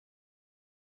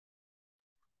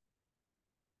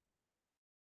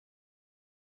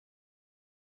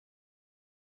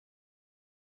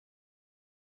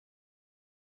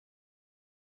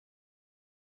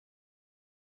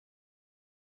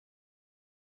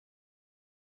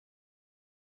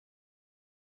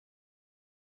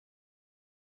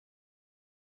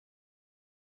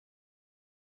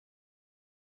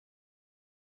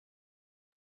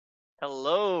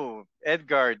Hello,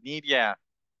 Edgar, Nidia,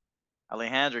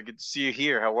 Alejandro. Good to see you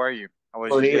here. How are you? How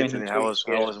was Good your day evening today? to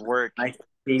How you. was work? Nice to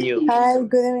see you. Hi,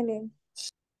 good evening.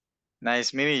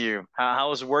 Nice meeting you. How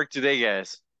was work today,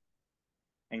 guys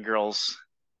and girls?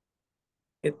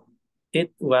 It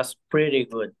it was pretty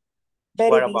good.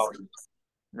 Very What busy. about you?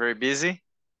 Very busy.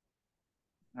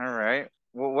 All right.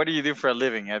 What do you do for a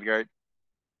living, Edgar?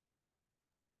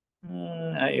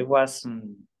 It was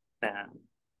uh,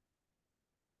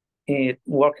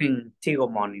 working Tigo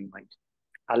Money, like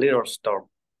a little store.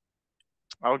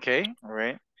 Okay. All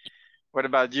right. What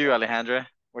about you, Alejandra?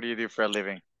 What do you do for a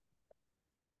living?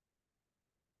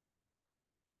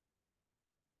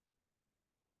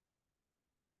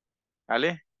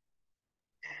 Ale?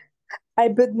 I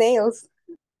put nails.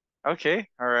 Okay.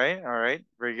 All right. All right.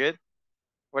 Very good.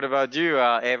 What about you,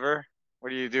 Ever? What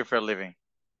do you do for a living?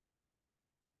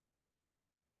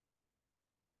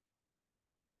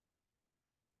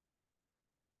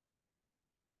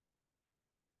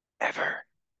 Ever.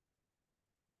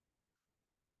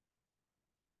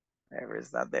 Ever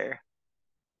is not there.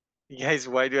 You guys,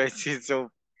 why do I see so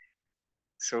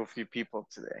few people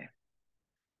today?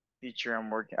 Teacher, I'm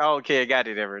working. Oh, okay, I got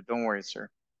it, Ever. Don't worry, sir.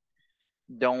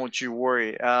 Don't you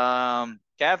worry.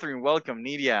 Catherine, welcome.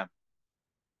 Nidia,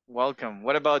 welcome.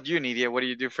 What about you, Nidia? What do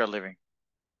you do for a living?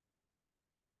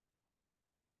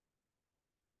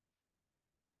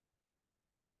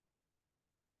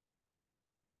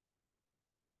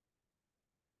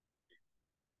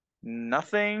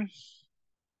 Nothing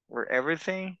or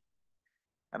everything?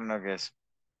 I don't know, guys.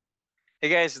 Hey,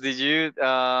 guys, did you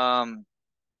how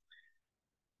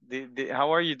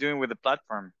are you doing with the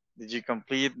platform? Did you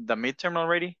complete the midterm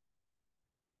already?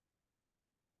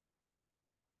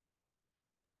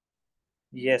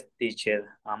 Yes,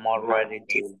 teacher. I'm all ready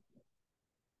to.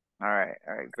 All right,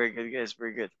 very good, guys,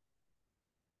 very good.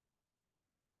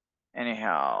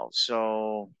 Anyhow,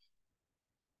 so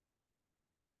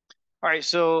all right,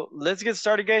 so let's get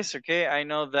started, guys. Okay, I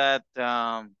know that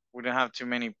we don't have too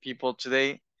many people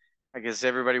today. I guess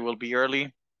everybody will be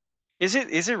early. Is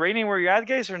it raining where you're at,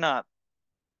 guys, or not?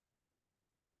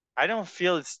 I don't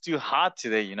feel it's too hot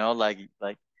today. Like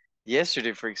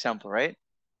yesterday, for example, right?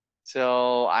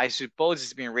 So I suppose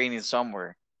it's been raining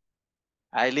somewhere.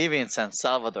 I live in San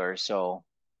Salvador, so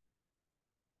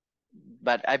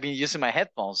but I've been using my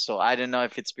headphones, so I don't know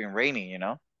if it's been raining.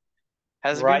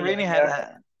 Has it been Right raining?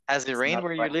 here, Has it it's rained not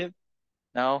where you right. live?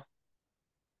 No,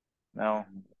 no.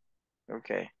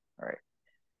 Okay, all right.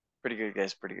 Pretty good,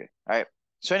 guys. Pretty good. All right.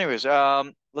 So, anyways,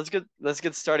 let's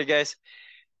get started, guys.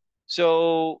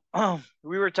 So,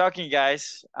 we were talking,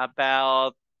 guys,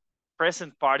 about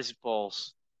present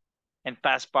participles and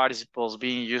past participles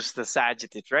being used as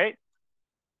adjectives, right?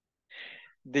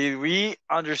 Did we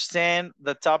understand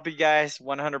the topic, guys?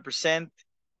 100%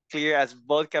 clear as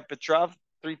vodka Petrov,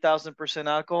 3,000%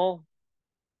 alcohol,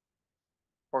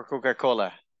 or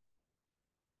Coca-Cola?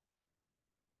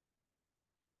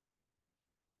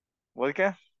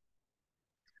 Vodka?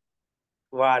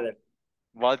 Water.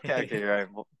 Vodka? Okay, all right.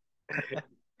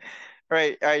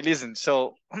 All right, listen.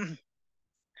 So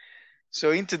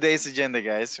in today's agenda,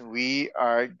 guys, we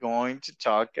are going to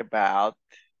talk about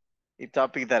a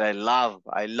topic that I love.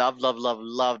 I love, love, love,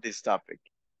 love this topic.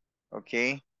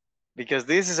 Okay? Because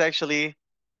this is actually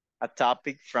a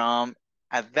topic from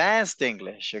advanced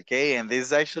English. Okay? And this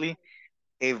is actually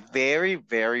a very,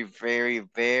 very, very,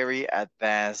 very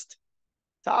advanced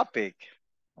topic.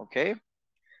 Okay?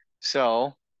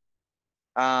 So,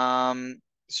 um,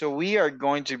 so we are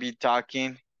going to be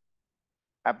talking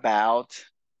about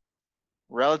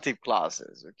relative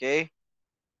clauses. Okay?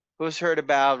 Who's heard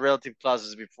about relative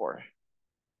clauses before?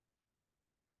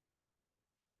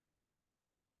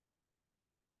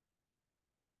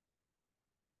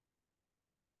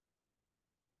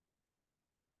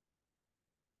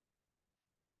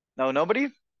 No, nobody?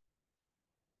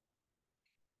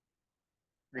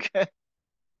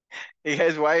 Hey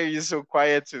guys, why are you so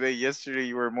quiet today? Yesterday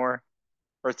you were more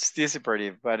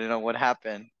participative, but I don't know what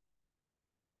happened.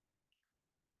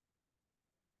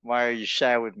 Why are you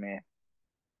shy with me?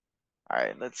 All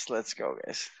right, let's go,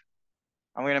 guys.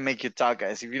 I'm gonna make you talk,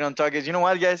 guys. If you don't talk, guys, you know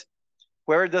what, guys?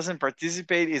 Whoever doesn't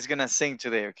participate is gonna sing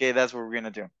today. Okay, that's what we're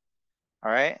gonna do.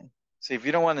 All right. So if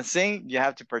you don't want to sing, you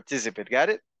have to participate. Got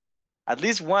it? At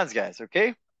least once, guys.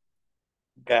 Okay.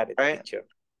 Got it, All right. teacher.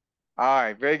 All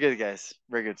right. Very good, guys.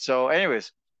 Very good. So,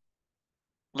 anyways,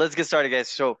 let's get started, guys.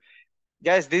 So,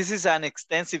 guys, this is an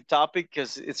extensive topic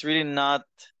because it's really not.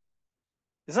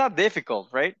 It's not difficult,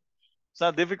 right? It's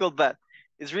not difficult, but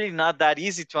it's really not that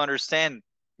easy to understand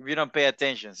if you don't pay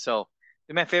attention. So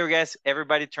do me a favor, guys.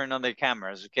 Everybody turn on their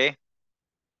cameras, okay?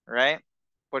 All right?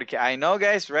 Porque I know,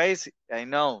 guys, right? I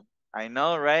know,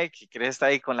 right? Que querés estar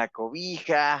ahí con la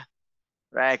cobija,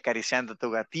 right? Acariciando a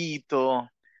tu gatito,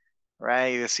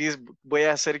 right? Y decís, voy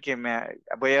a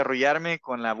arrullarme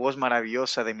con la voz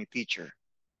maravillosa de mi teacher,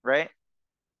 right?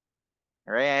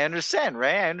 Right? I understand,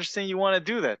 right? I understand you want to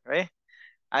do that, right?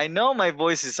 I know my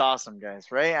voice is awesome,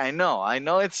 guys, right? I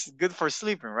know it's good for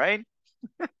sleeping, right?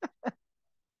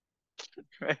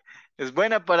 Right? Es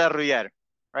buena para arrullar,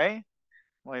 right?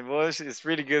 My voice is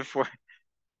really good for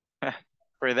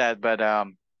for that, but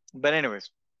anyways,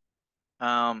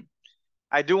 um,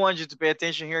 I do want you to pay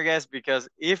attention here, guys, because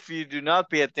if you do not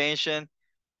pay attention,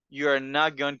 you are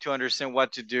not going to understand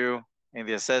what to do in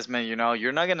the assessment. You know,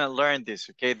 you're not going to learn this.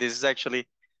 Okay,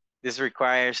 this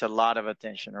requires a lot of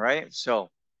attention, right? So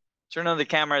turn on the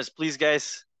cameras, please,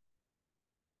 guys,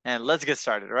 and let's get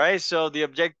started. All right. So the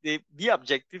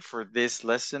objective for this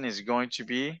lesson is going to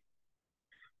be,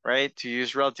 right, to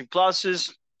use relative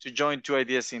clauses to join two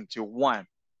ideas into one.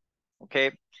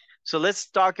 Okay. So let's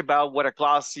talk about what a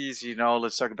clause is. You know,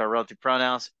 let's talk about relative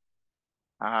pronouns,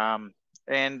 and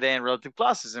then relative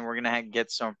clauses, and we're gonna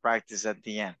get some practice at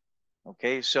the end.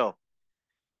 Okay. So,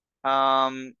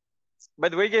 by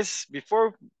the way, guys,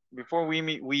 before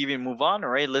we even move on,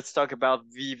 all right, let's talk about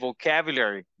the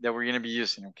vocabulary that we're gonna be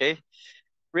using. Okay.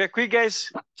 Real quick,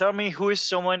 guys, tell me, who is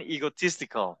someone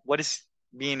egotistical? What is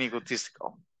being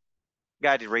egotistical?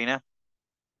 Got it, Reina.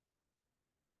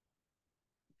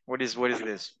 What is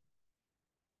this?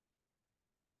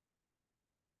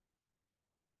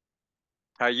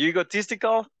 Are you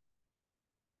egotistical?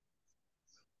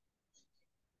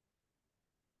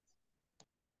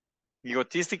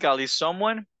 Egotistical is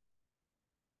someone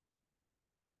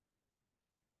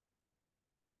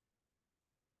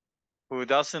who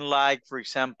doesn't like, for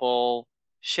example,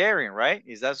 sharing, right?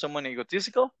 Is that someone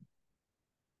egotistical?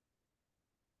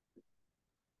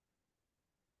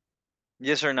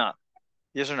 Yes or not?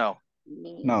 Yes or no?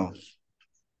 No.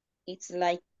 It's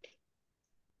like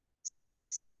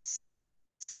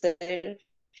selfish.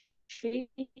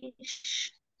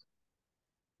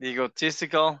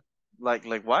 Egotistical, like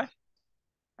what?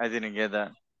 I didn't get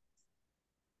that.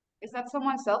 Is that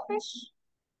someone selfish?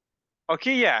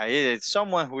 Okay, yeah, it's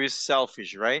someone who is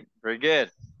selfish, right? Very good.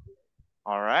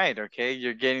 All right, okay,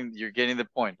 you're getting the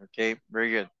point. Okay,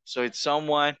 very good. So it's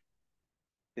someone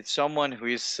who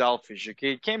is selfish.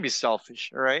 Okay, it can be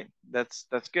selfish. All right, that's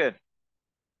good.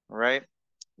 All right,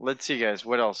 let's see, guys.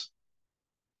 What else?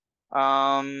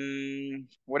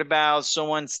 What about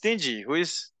someone stingy? Who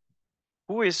is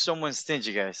someone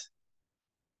stingy, guys?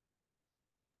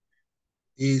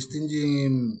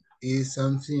 Stingy is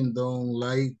something don't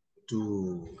like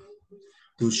to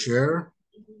share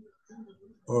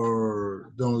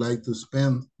or don't like to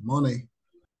spend money.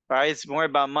 All right, it's more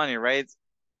about money, right?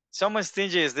 Someone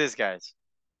stingy is this, guys.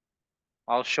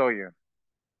 I'll show you.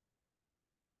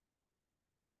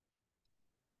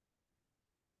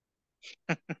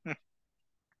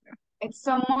 It's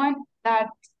someone that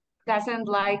doesn't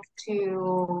like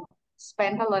to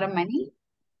spend a lot of money.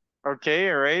 Okay,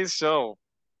 all right. So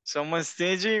someone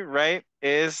stingy, right,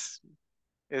 is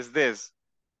this.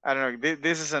 I don't know.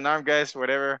 This is an arm, guys,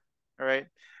 whatever. All right.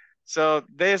 So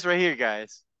this right here,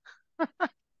 guys.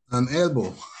 An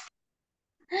elbow.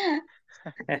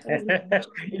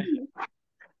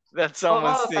 That's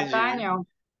someone Oh, stingy. tacaño.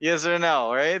 Yes or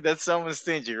no, right? That's someone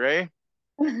stingy, right?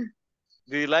 Do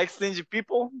you like stingy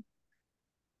people?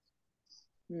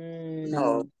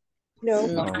 No. No.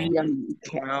 No, I don't.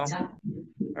 No.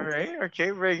 All right.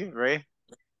 Okay. Very good. Right.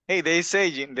 Hey, they say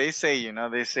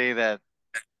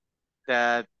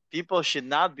that people should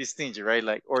not be stingy, right?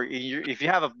 Like, or if you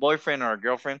have a boyfriend or a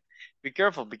girlfriend, be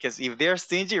careful, because if they're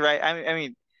stingy, right? I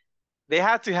mean, they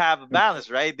have to have a balance,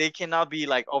 right? They cannot be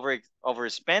like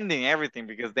overspending everything,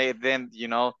 because they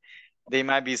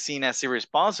might be seen as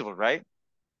irresponsible, right?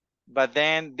 But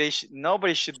then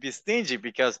nobody should be stingy,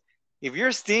 because if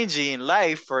you're stingy in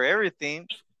life for everything,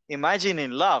 imagine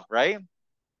in love, right?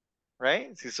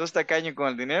 Right? Si sos tacaño con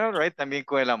el dinero, right? También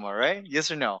con el amor, right? Yes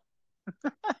or no?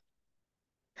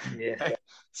 Yeah.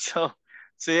 So,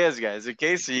 yes, guys.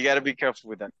 Okay, so you got to be careful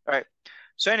with that. All right.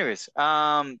 So, anyways,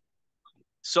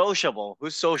 sociable.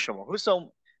 Who's sociable?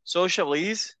 Sociable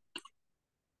is?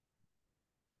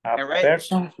 A right.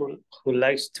 person who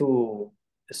likes to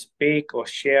speak or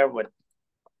share with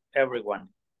everyone.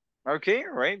 Okay,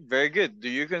 right. Very good. Do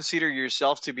you consider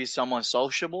yourself to be someone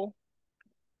sociable?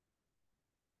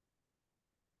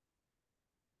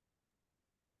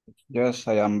 Yes,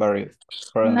 I am very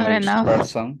friendly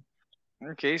person.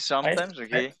 Okay, sometimes.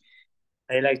 Okay.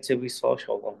 I like to be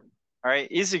sociable. All right.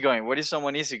 Easygoing. What is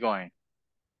someone easygoing?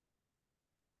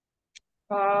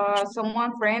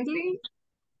 Someone friendly,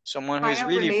 Someone who is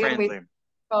kind of really related with friendly.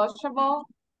 sociable.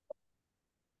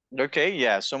 Okay,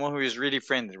 yeah, someone who is really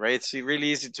friendly, right? It's really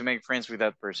easy to make friends with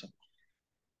that person.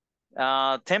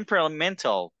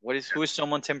 Temperamental. Who is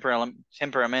someone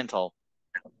temperamental?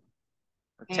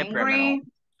 Or temperamental.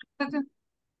 Angry.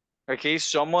 Okay,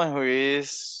 someone who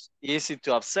is easy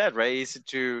to upset, right? Easy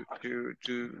to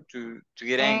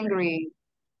get angry,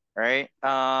 right?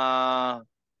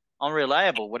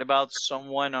 Unreliable. What about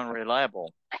someone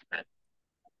unreliable?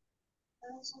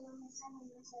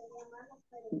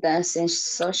 That's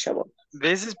insociable.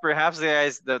 This is perhaps,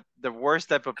 guys, the worst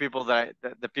type of people the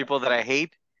people that I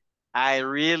hate. I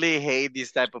really hate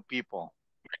these type of people.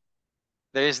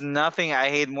 There is nothing I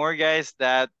hate more, guys,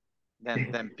 than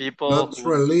people Not who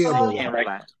reliable. can't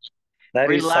rely. That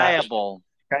is Reliable.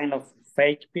 kind of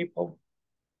fake people.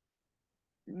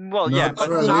 Well, yeah, Not but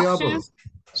reliable.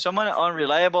 someone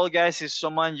unreliable, guys, is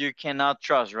someone you cannot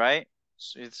trust, right?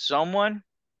 So it's someone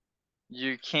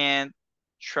you can't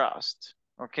trust.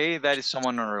 Okay, that is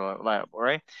someone unreliable,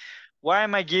 right? Why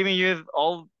am I giving you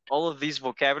all of these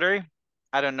vocabulary?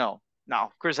 I don't know. No,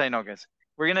 of course I know, guys.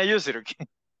 We're gonna use it, okay?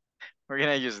 We're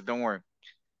gonna use it. Don't worry.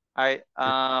 All right.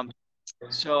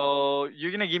 So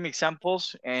you're gonna give me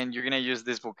examples, and you're gonna use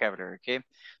this vocabulary, okay?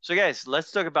 So, guys,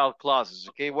 let's talk about clauses,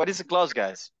 okay? What is a clause,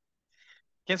 guys?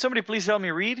 Can somebody please help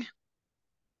me read?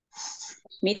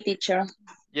 Me, teacher.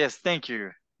 Yes, thank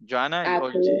you, Joanna or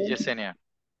Accurate. Yesenia.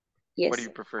 Yes. What do you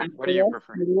prefer? What do you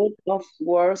prefer? Group of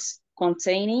words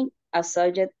containing a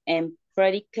subject and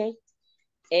predicate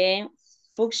and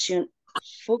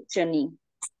functioning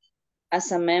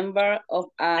as a member of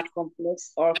a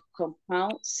complex or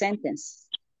compound sentence.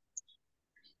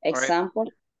 All right.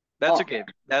 Example. That's okay.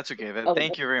 That's okay. Okay.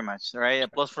 Thank you very much. All right.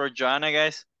 Applause for Joanna,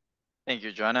 guys. Thank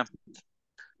you, Joanna.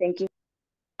 Thank you.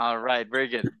 All right. Very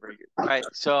good. Very good. All right.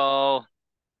 So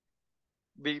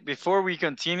before we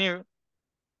continue,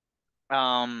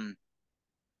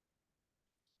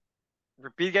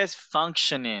 repeat, guys.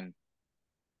 Functioning.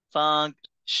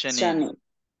 Functioning.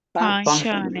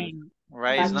 Functioning.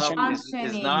 Right. It's not.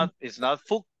 Functioning. It's not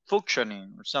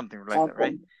functioning or something like that,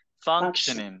 right? Okay.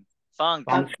 Functioning. Funk.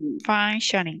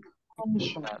 Functioning.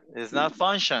 It's not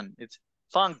function. It's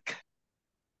funk.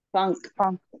 Functioning.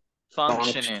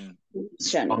 Functioning.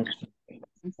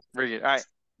 Very good. All right.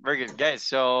 Very good, guys.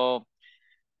 So,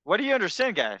 what do you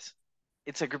understand, guys?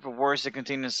 It's a group of words that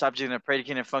contain a subject and a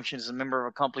predicate and function as a member of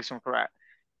a complex form. Correct.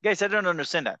 Guys, I don't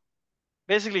understand that.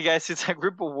 Basically, guys, it's a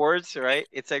group of words, right?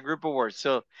 It's a group of words.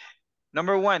 So,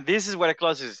 number one, this is what a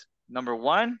clause is. Number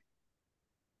one,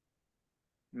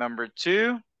 number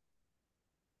two,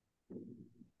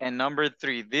 and number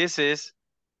three. This is,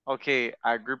 okay,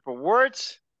 a group of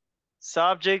words,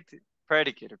 subject,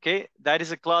 predicate, okay? That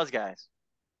is a clause, guys.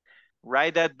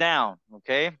 Write that down,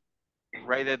 okay?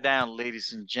 Write that down,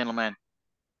 ladies and gentlemen,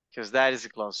 because that is a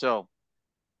clause. So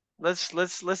let's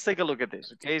take a look at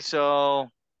this, okay? So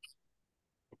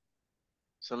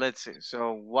let's see.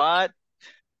 So what?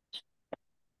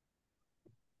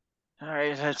 All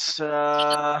right, let's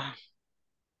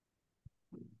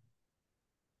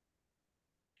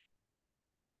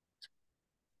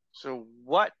so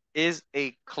what is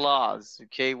a clause?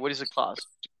 Okay, what is a clause?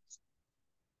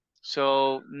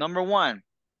 So number one,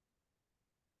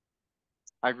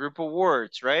 a group of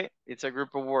words, right? It's a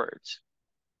group of words.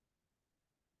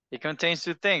 It contains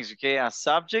two things, okay? A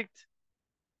subject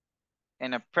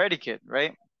and a predicate,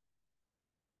 right?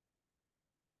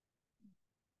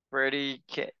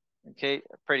 Predicate, okay?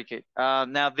 Predicate.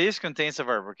 Now this contains a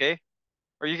verb, okay?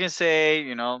 Or you can say,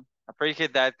 you know, a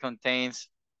predicate that contains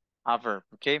a verb,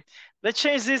 okay? Let's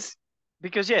change this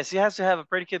because yes, it has to have a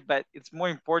predicate, but it's more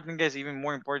important, guys, even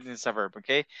more important is a verb,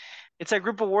 okay? It's a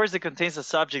group of words that contains a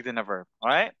subject and a verb, all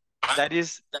right? That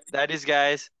is,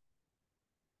 guys,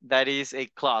 that is a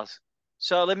clause.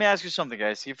 So let me ask you something,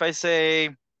 guys. If I say,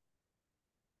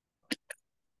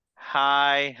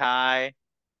 hi, hi,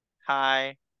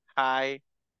 hi, hi,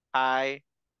 hi,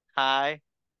 hi.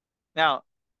 Now,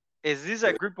 is this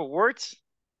a group of words?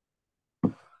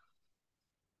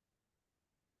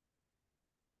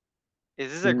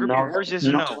 Is this a group of words, yes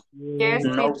or no? Yes,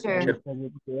 teacher.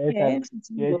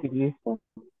 Yes.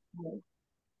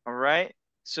 All right.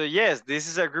 So yes, this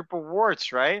is a group of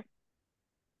words, right?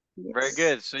 Very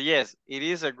good. So yes, it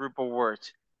is a group of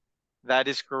words. That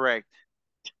is correct.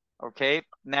 Okay.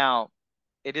 Now,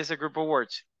 it is a group of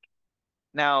words.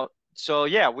 Now, so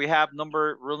yeah, we have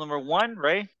rule number one,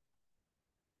 right?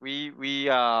 We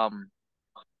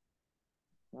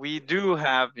do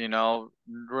have, you know,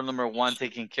 rule number one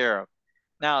taken care of.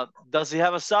 Now, does it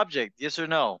have a subject? Yes or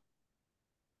no?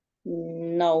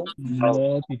 No. No.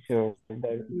 No, teacher.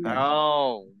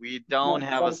 No, we don't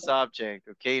have a subject.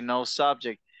 Okay, no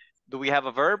subject. Do we have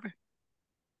a verb?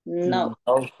 No.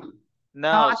 No.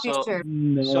 No. No, So, teacher.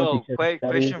 No, teacher. That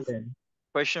question isn't.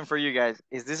 question for you guys.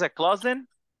 Is this a clause then?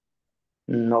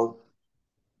 No.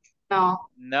 No.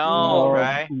 No, No,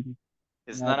 right?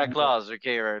 It's not not a clause.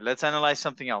 Okay, right. Let's analyze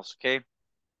something else. Okay.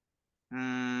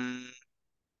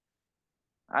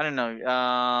 I don't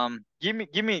know. Give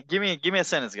me a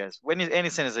sentence, guys. Any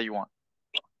sentence that you want.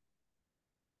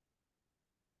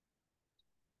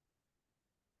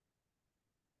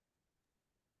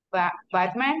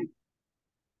 Batman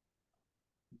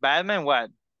Batman,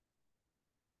 what?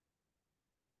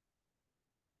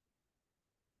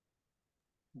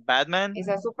 Batman. is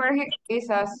a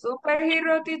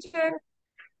superhero, teacher.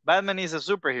 Batman is a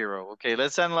superhero. Okay,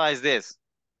 let's analyze this.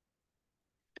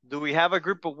 Do we have a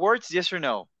group of words? Yes or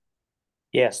no?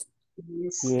 Yes.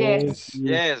 Yes. Yes.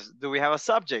 Yes. Do we have a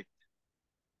subject?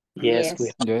 Yes. We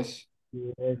have. Yes.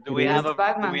 Do we have Yes, a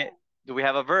Batman. do we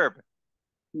have a verb?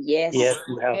 Yes. Yes.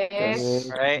 We have. Yes.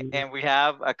 Right, and we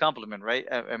have a complement, right?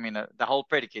 I mean, the whole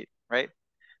predicate, right?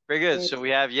 Very good. Yes. So we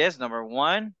have yes, number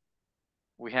one.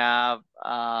 We have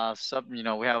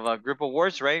we have a group of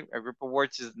words, right? A group of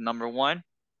words is number one,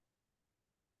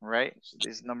 right? So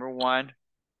this is number one.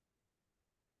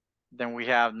 Then we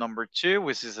have number two,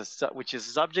 which is a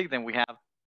subject. Then we have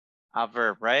a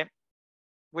verb, right?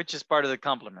 Which is part of the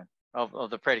complement of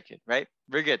the predicate, right?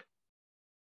 Very good.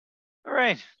 All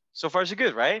right. So far, so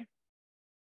good, right?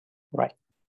 Right.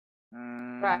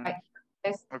 Right.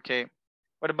 Yes. Okay.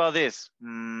 What about this?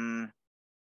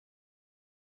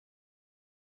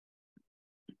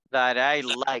 That I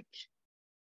like.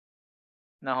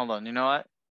 No, hold on. You know what?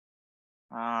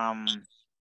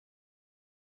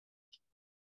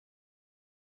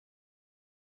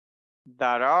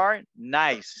 That are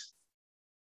nice.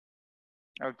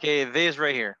 Okay, this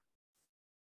right here.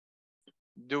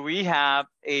 Do we have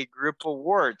a group of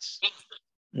words?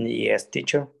 Yes,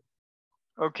 teacher.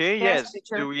 Okay, Yes, yes.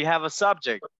 teacher. Do we have a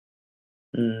subject?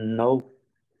 No.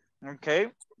 Okay.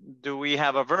 Do we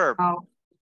have a verb? No.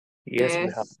 Yes,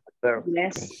 we have. Verb.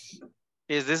 Yes.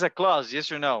 Is this a clause?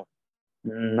 Yes or no?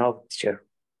 No, teacher.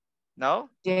 No?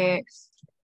 Yes.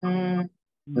 No,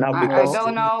 I because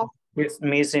don't know. it's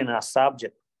missing a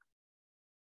subject.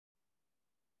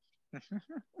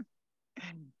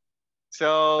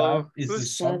 So Is the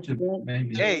who's- subject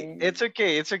maybe? hey, it's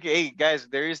okay. It's okay. Hey, guys,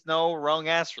 there is no wrong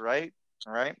answer, right?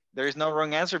 All right. There is no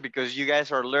wrong answer because you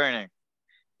guys are learning.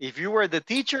 If you were the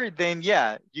teacher, then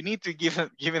yeah, you need to give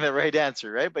me the right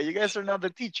answer, right? But you guys are not the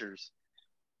teachers,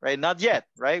 right? Not yet,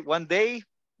 right? One day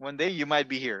you might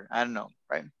be here. I don't know,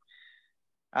 right?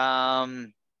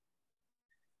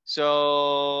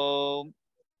 So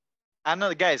I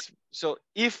know, guys. So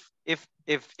if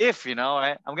you know,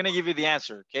 I'm gonna give you the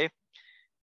answer, okay?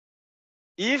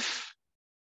 If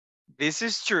this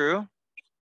is true,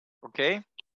 okay?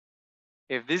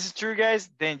 If this is true, guys,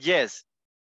 then yes,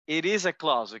 it is a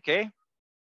clause, okay?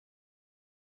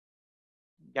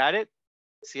 Got it?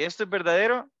 Si esto es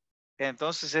verdadero,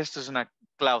 entonces esto es una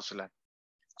cláusula.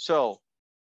 So,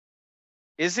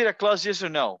 is it a clause, yes or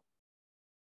no?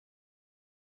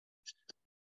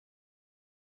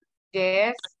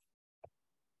 Yes.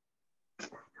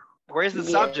 Where's the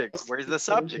Yes. subject? Where's the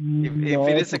subject? If No,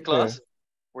 it is a teacher. clause,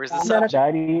 where's the subject?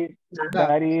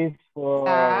 That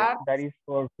is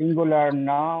for singular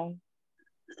noun,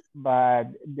 but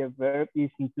the verb is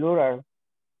in plural.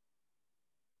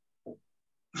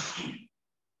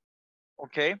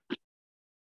 Okay.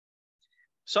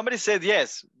 Somebody said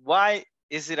yes. Why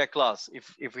is it a clause?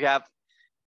 If we have,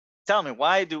 tell me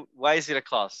why is it a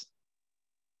clause?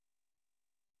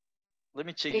 Let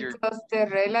me check your. Because the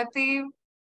relative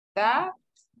that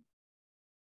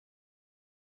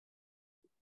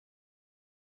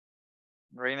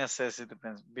Reina says it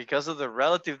depends because of the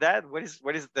relative that. What is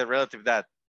the relative that?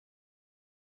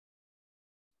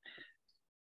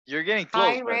 You're getting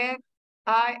close.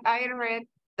 I read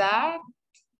that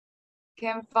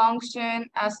can function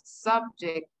as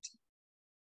subject.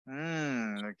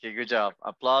 Okay, good job.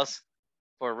 Applause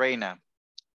for Reina.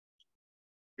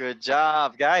 Good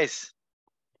job, guys.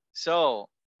 So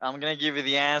I'm gonna give you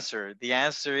the answer. The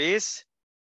answer is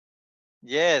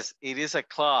yes, it is a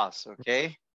clause,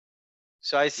 okay?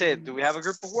 So I said, do we have a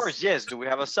group of words? Yes. Do we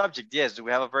have a subject? Yes. Do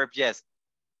we have a verb? Yes.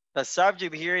 The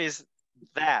subject here is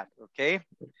that, okay?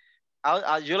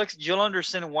 You'll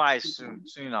understand why soon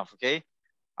enough, okay?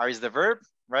 R is the verb,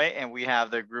 right? And we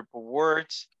have the group of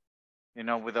words, you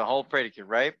know, with the whole predicate,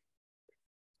 right?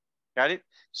 Got it?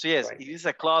 So yes, Right. it is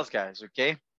a clause, guys,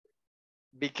 okay?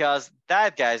 Because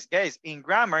that, guys, in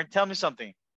grammar, tell me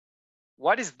something.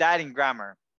 What is that in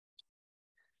grammar?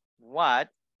 What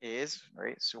is,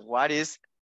 right? So what is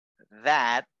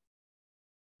that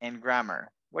in grammar?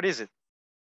 What is it?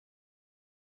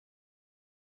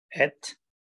 Et.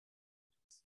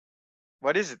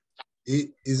 What is it?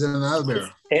 It is an adverb.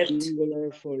 Et.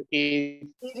 Singular for it. It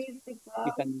is the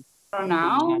You can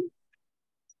pronoun.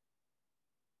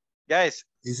 Guys,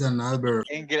 It's an adverb.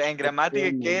 en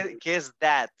gramática, ¿qué es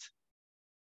that?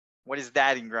 What is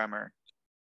that in grammar?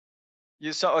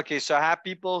 You saw, okay, so I have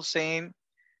people saying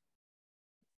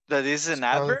that this is an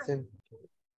adverb.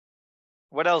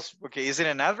 What else? Okay, is it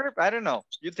an adverb? I don't know.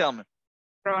 You tell me.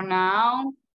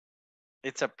 Pronoun.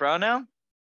 It's a pronoun.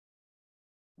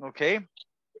 Okay.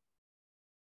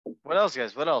 What else,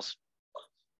 guys? What else?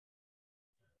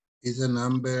 It's an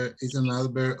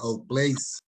adverb of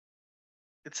place.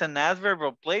 It's an adverb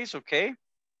of place, okay.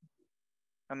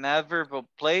 An adverb of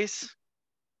place.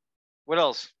 What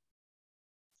else?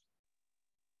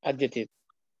 adjective.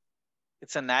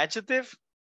 It's an adjective.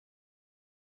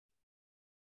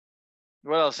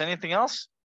 What else? Anything else?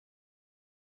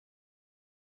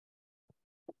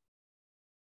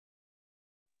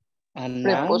 A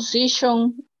noun.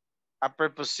 Preposition, A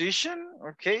preposition,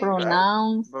 okay.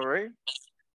 pronouns, Right. All right.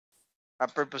 A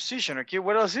preposition, okay.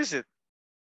 What else is it?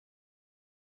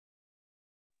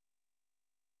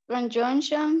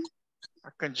 Conjunction.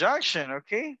 A conjunction,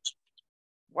 okay.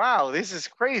 Wow, this is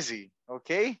crazy,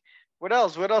 okay. What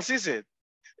else? What else is it?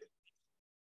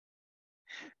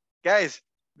 Guys,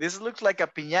 this looks like a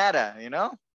piñata, you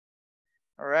know?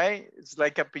 All right, it's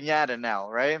like a piñata now,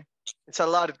 right? It's a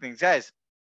lot of things, guys.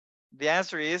 The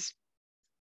answer is,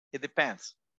 it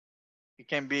depends. It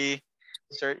can be,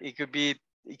 sir, it can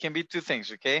be two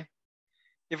things, okay?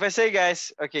 If I say,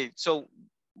 guys, okay, so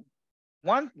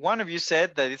one of you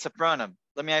said that it's a pronoun.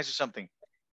 Let me ask you something.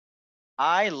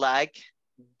 I like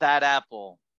that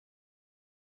apple.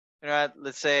 You know what?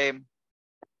 Let's see.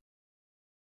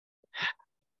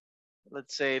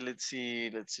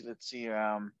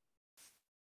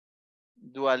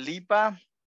 Dua Lipa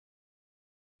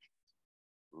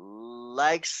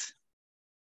likes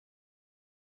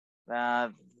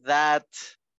that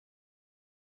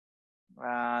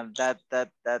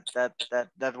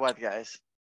what, guys?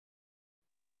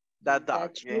 That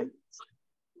dog. Okay?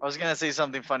 I was gonna say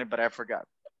something funny, but I forgot.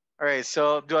 All right,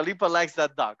 so Dua Lipa likes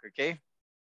that dog. Okay,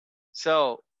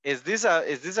 so is this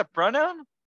a pronoun?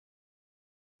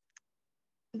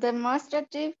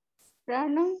 Demonstrative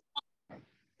pronoun.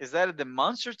 Is that a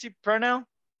demonstrative pronoun?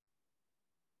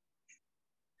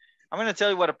 I'm gonna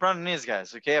tell you what a pronoun is,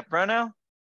 guys. Okay, a pronoun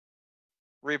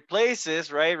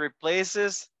replaces, right?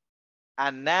 Replaces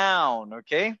a noun.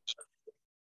 Okay.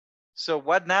 So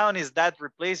what noun is that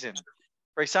replacing?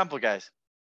 For example, guys,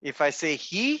 if I say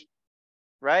he,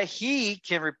 right? He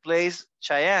can replace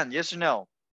Cheyenne. Yes or no?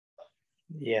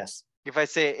 Yes. If I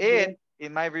say it,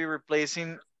 it might be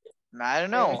replacing, I don't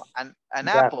know, an That.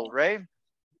 apple, right?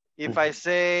 If I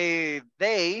say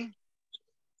they,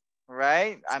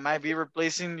 right? I might be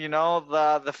replacing, you know,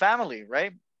 the family,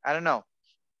 right? I don't know.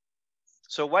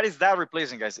 So what is that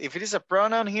replacing, guys? If it is a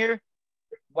pronoun here,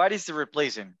 what is it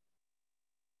replacing?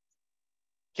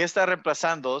 ¿Qué está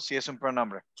reemplazando si es un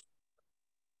pronombre?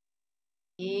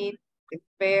 It,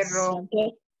 perro.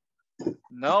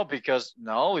 No, because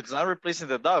no, it's not replacing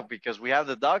the dog because we have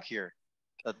the dog here.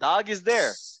 The dog is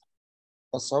there.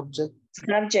 A subject.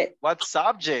 Subject. What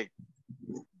subject?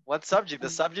 What subject? The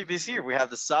subject is here. We have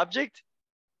the subject,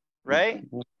 right?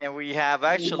 And we have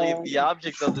actually the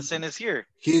object of the sentence here.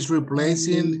 He's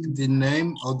replacing the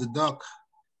name of the dog.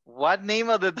 What name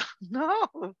of the dog?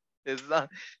 No,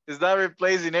 it's not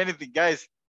replacing anything, guys.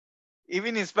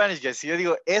 Even in Spanish, guys, si yo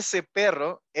digo ese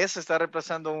perro, eso está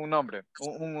reemplazando un nombre,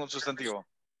 un sustantivo.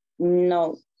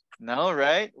 No. No,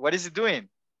 right? What is it doing?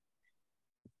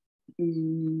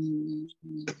 The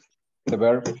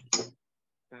verb.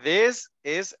 This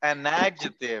is an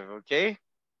adjective, okay?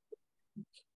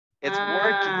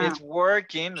 It's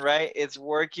working, right? It's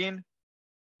working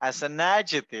as an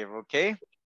adjective, okay?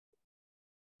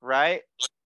 Right?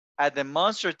 A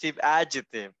demonstrative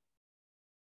adjective.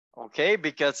 Okay,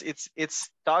 because it's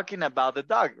talking about the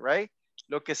dog, right?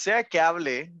 Lo que sea que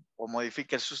hable o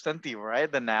modifique el sustantivo, right?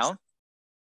 The noun.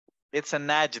 It's an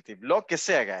adjective. Lo que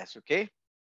sea, guys, okay?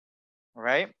 All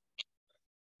right?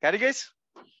 Got it, guys?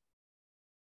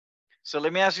 So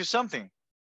let me ask you something.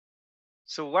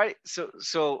 So why?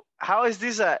 So how is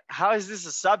this a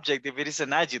subject if it is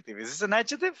an adjective? Is this an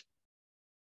adjective?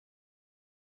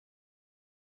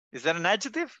 Is that an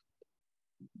adjective?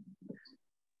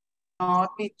 No,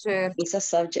 teacher. It's a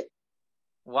subject.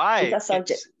 Why? It's a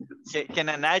subject. Can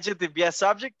an adjective be a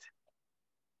subject?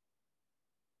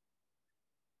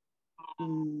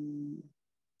 Mm,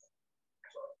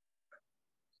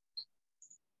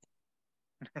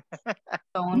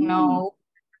 Don't know.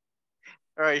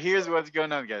 All right, here's what's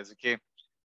going on, guys. Okay.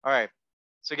 All right.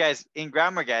 So, guys, in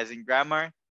grammar,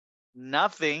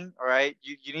 nothing. All right.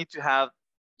 You need to have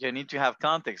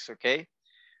context. Okay.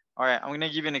 All right. I'm gonna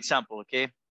give you an example. Okay.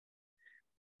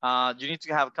 You need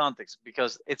to have context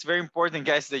because it's very important,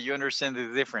 guys, that you understand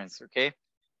the difference. Okay.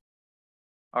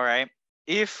 All right.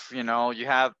 If you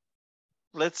have,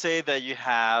 let's say that you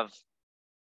have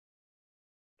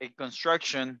a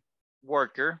construction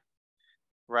worker,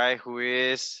 right, who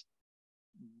is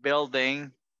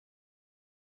building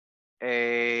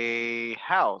a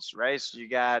house, right? So you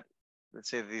got, let's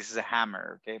say this is a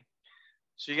hammer, okay?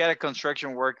 So you got a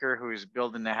construction worker who is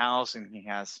building a house and he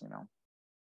has,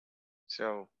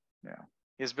 so,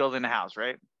 he's building a house,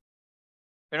 right?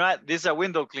 You know what? This is a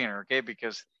window cleaner, okay?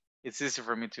 Because it's easy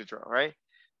for me to draw, right?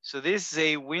 So this is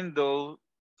a window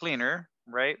cleaner,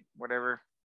 right? Whatever.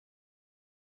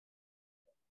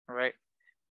 All right.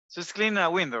 So it's cleaning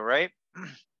a window, right?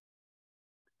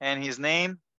 And his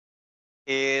name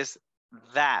is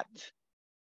that.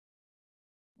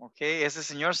 Okay, ese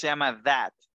señor se llama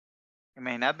that.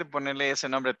 Imagínate ponerle ese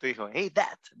nombre a tu hijo. Hey,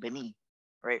 that, vení.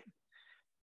 Right?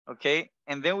 Okay,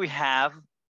 and then we have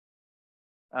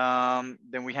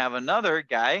another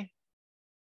guy.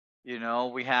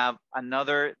 We have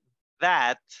another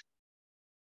that,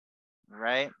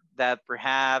 right? That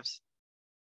perhaps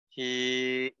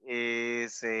he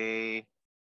is I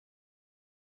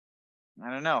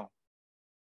don't know.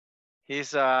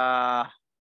 He's what,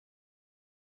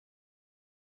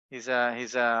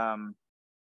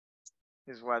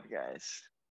 guys?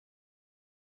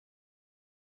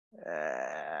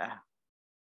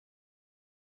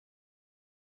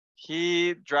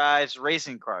 He drives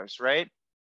racing cars, right?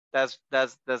 That's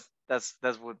what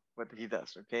he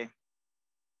does, okay?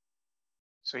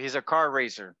 So he's a car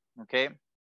racer, okay?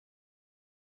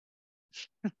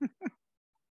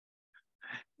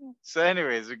 So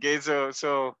anyways, okay, so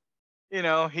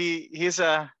he's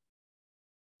so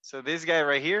this guy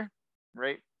right here,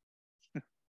 right?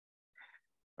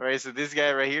 All right, so this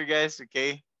guy right here, guys,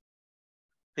 okay?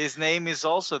 His name is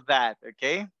also that,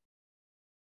 okay?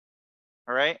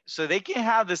 All right, so they can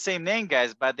have the same name,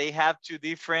 guys, but they have two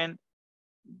different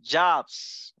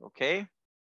jobs, okay?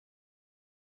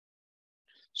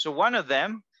 So one of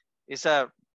them is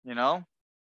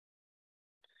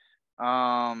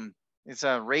it's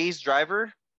a race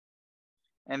driver,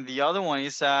 and the other one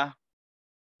is a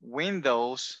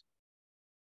window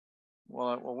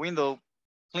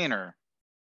cleaner,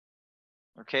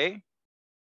 okay?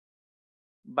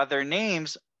 But their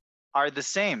names are the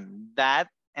same, that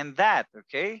and that,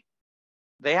 okay?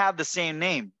 They have the same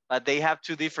name, but they have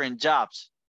two different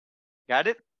jobs. Got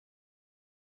it?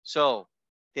 So,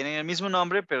 tienen el mismo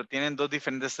nombre, pero tienen dos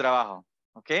diferentes trabajos,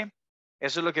 okay?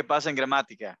 Eso es lo que pasa en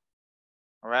gramática.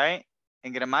 All right?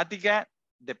 En gramática,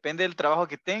 depende del trabajo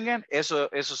que tengan,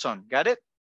 esos son. Got it?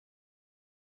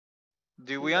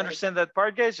 Do we understand that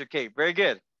part, guys? Okay, very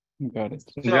good. Got it.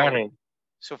 Got it.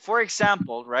 So for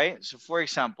example, right? So for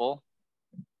example,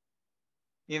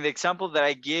 in the example that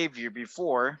I gave you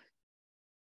before,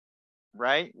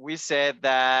 right? We said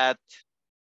that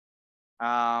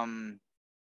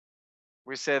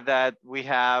we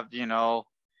have,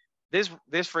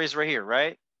 this phrase right here,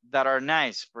 right? That are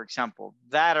nice, for example.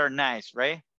 That are nice,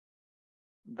 right?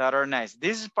 That are nice.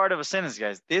 This is part of a sentence,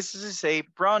 guys. This is a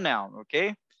pronoun,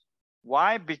 okay?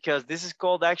 Why? Because this is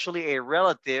called actually a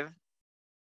relative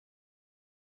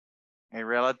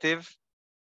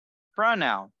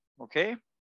pronoun, okay?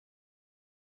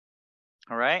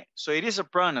 All right, so it is a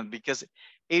pronoun because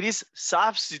it is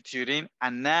substituting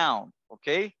a noun,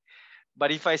 okay?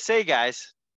 But if I say,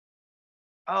 guys,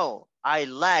 oh, I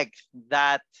like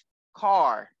that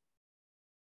car.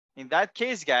 In that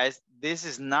case, guys, this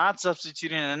is not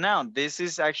substituting a noun. This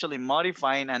is actually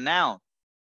modifying a noun.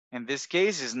 In this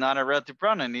case, it's not a relative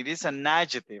pronoun. It is an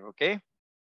adjective, okay?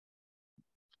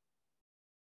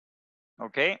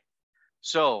 Okay,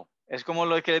 so, es como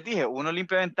lo que les dije. Uno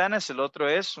limpia ventanas, el otro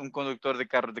es un conductor de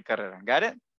carros de carrera. Got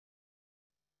it?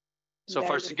 So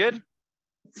far, so good?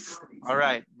 All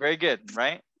right, very good,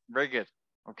 right? Very good,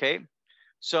 okay?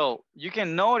 So you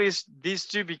can notice these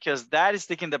two because that is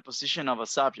taking the position of a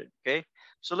subject, okay?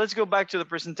 So let's go back to the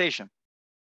presentation.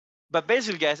 But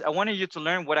basically, guys, I wanted you to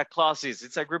learn what a clause is.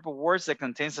 It's a group of words that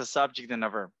contains a subject and a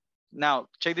verb. Now,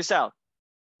 check this out.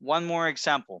 One more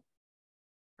example,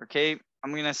 okay?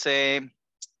 I'm gonna say,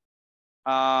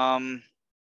 I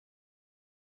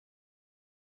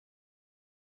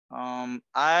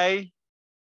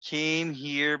came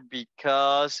here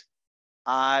because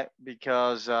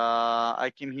because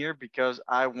I came here because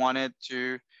I wanted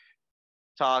to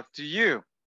talk to you.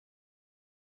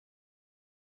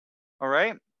 All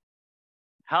right.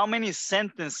 How many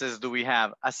sentences do we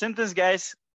have? A sentence,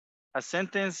 guys, a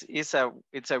sentence is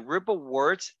it's a group of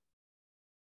words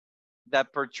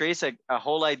that portrays a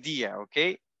whole idea,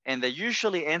 okay? And that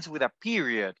usually ends with a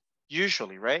period,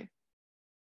 usually, right?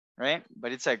 Right?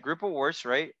 But it's a group of words,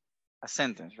 right? A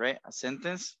sentence, right? A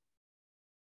sentence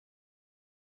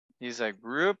is a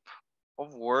group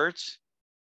of words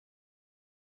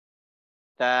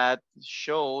that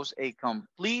shows a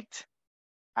complete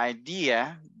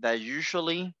idea that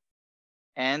usually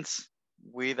ends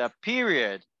with a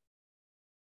period.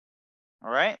 All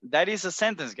right, that is a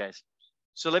sentence, guys.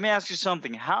 So let me ask you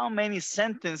something. How many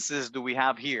sentences do we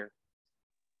have here?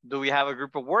 Do we have a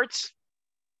group of words?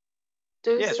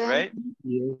 Yes, right?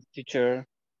 Yes, teacher.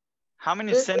 How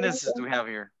many sentences do we have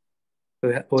here?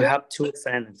 We have two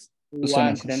sentences. One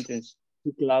sentences. sentence.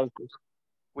 Two clauses.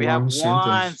 We have One one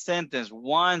sentence. sentence,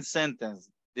 one sentence.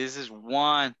 This is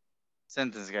one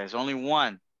sentence, guys, only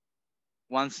one.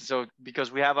 Once, so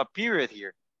because we have a period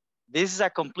here. This is a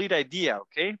complete idea,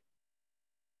 okay?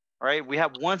 All right, we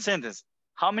have one sentence.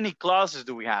 How many clauses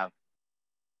do we have?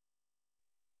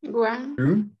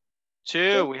 Two.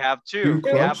 Two, we have Two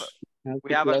two.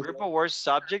 We have a clauses. group of words,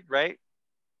 subject, right?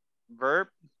 Verb,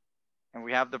 and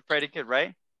we have the predicate,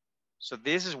 right? So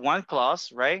this is one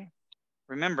clause, right?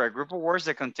 Remember, a group of words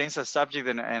that contains a subject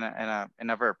and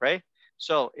a verb, right?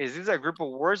 So is this a group of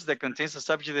words that contains a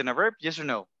subject and a verb? Yes or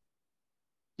no?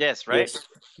 Yes, right?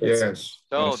 Yes. Yes.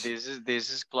 So Yes. this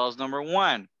is clause number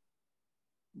one.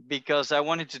 Because I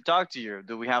wanted to talk to you.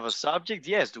 Do we have a subject?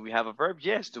 Yes. Do we have a verb?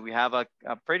 Yes. Do we have a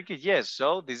predicate? Yes.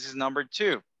 So this is number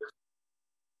two.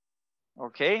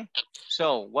 Okay.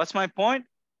 So what's my point?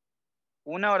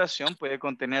 Una oración puede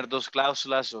contener dos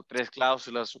cláusulas o tres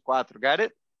cláusulas o cuatro. Got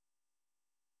it?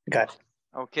 Got it.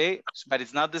 Okay. But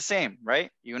it's not the same,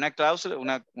 right? Y una cláusula,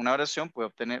 una oración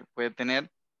puede tener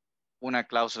una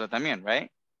cláusula también, right?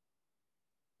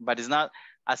 But it's not,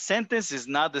 a sentence is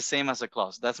not the same as a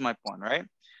clause. That's my point, right?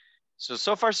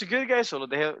 So far so good, guys, o los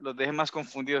dejé más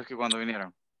confundidos que cuando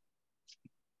vinieron?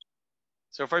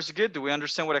 So far so good, do we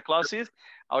understand what a clause is?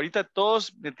 Ahorita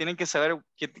todos tienen que saber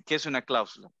qué es una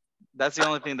cláusula. That's the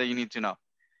only thing that you need to know.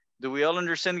 Do we all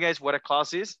understand, guys, what a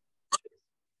clause is?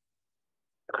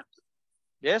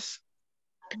 Yes?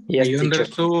 Yes, I teacher.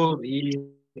 understood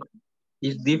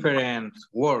is different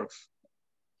words.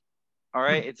 All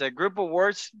right, it's a group of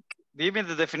words. Give me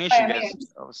the definition, guys.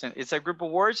 It's a group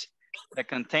of words that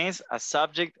contains a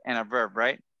subject and a verb,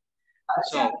 right?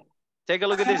 So take a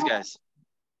look at this, guys.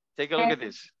 Take a look at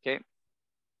this, okay?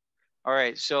 All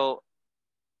right, so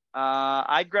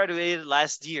I graduated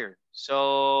last year.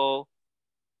 So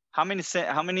how many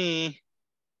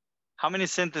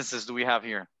sentences do we have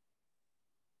here?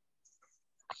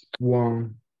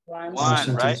 One. One One,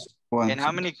 sentence. right? One And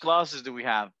how many clauses do we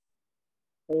have?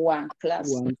 One class.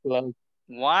 One clause.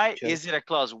 Why Sure. is it a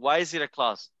clause? Why is it a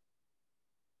clause?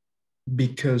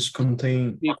 Because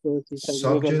contain Because it's a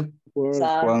subject word.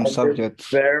 one subject.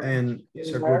 Verb. and it's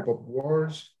a group of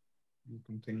words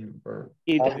containing verb.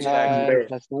 It Exactly.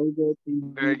 has a subject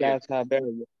and Very it has a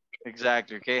verb.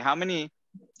 Exactly, okay. How many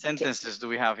sentences do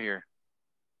we have here?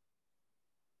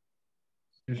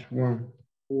 Just one.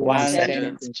 One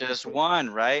sentence. sentence. Just one,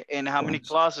 right? And how many One.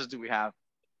 clauses do we have?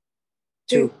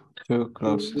 Two. Two We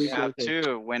clauses. have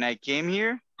two. When I came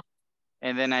here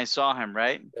and then I saw him,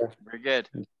 right? Yeah. Very good.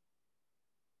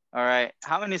 All right.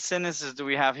 How many sentences do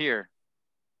we have here?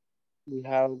 We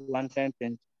have one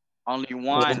sentence. Only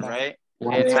one, Yeah. right?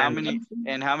 One And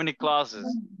sentence. how many clauses?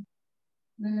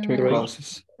 Three Three.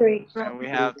 clauses. And we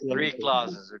have three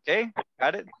clauses, okay?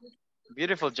 Got it?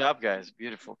 Beautiful job, guys.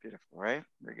 Beautiful, beautiful, right?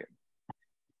 Very good.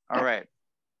 All right.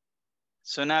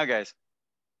 So now, guys,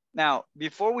 now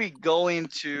before we go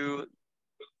into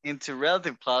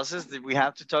relative clauses, we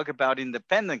have to talk about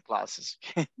independent clauses.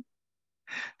 Okay?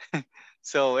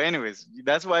 So anyways,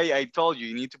 that's why I told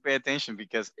you need to pay attention,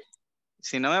 because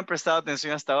si no me han prestado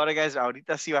atención hasta ahora, guys,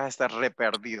 ahorita sí vas a estar re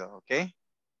perdido, okay?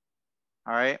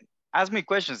 All right. Ask me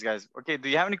questions, guys. Okay, do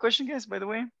you have any questions, guys, by the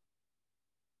way?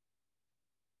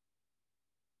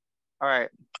 All right.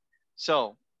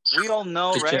 So we all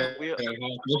know, right?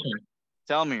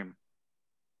 Tell me.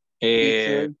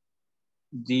 Teacher.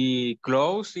 The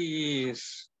clause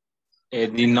is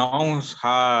the nouns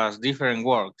has different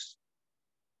words.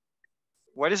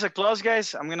 What is a clause,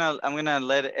 guys? I'm gonna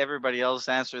let everybody else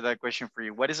answer that question for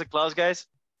you. What is a clause, guys?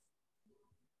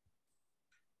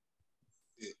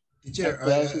 Teacher,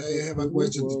 I have a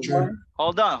question, teacher.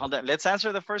 Hold on. Let's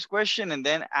answer the first question and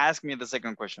then ask me the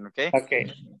second question, okay?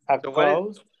 Okay. A So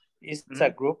clause is a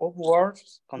group of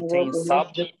words containing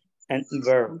subject and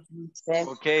verb.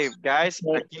 Okay, guys,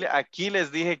 aquí les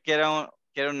dije que era,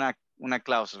 una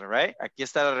cláusula, right? Aquí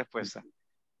está la respuesta,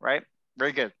 right?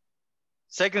 Very good.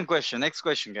 Second question, next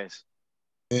question, guys.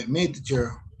 Me,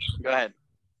 teacher. Go ahead.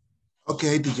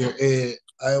 Okay, teacher.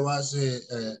 I was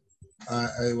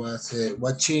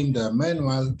watching the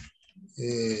manual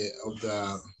of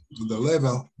the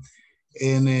level,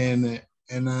 and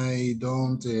I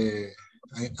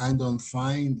don't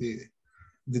find the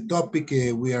topic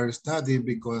we are studying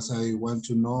because I want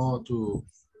to know to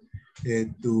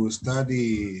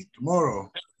study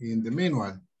tomorrow in the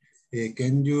manual.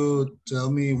 Can you tell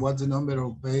me what's the number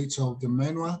of page of the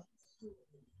manual?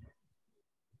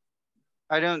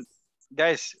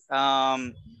 Guys,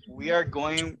 we are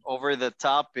going over the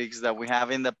topics that we have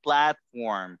in the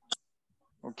platform,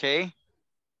 okay?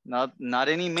 Not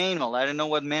any manual. I don't know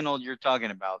what manual you're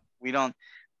talking about.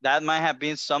 That might have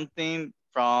been something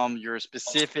from your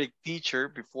specific teacher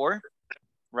before,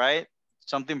 right?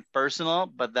 Something personal,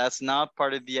 but that's not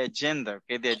part of the agenda,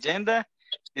 okay? The agenda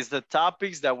is the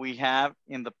topics that we have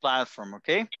in the platform,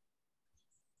 okay?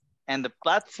 And the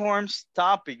platform's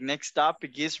next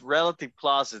topic is relative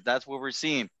clauses. That's what we're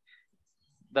seeing.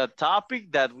 The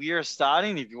topic that we are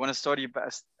studying, if you want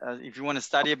to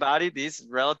study about it, is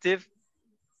relative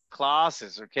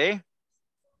clauses, okay?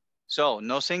 So,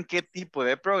 no sé en qué tipo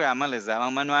de programa les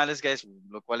daban manuales, guys,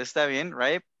 lo cual está bien,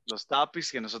 right? Los topics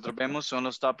que nosotros vemos son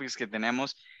los topics que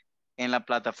tenemos en la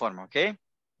plataforma, ¿ok?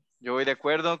 Yo voy de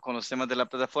acuerdo con los temas de la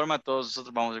plataforma, todos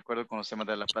nosotros vamos de acuerdo con los temas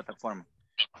de la plataforma.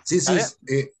 Sí,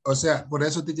 o sea, por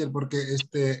eso, teacher, porque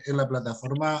en la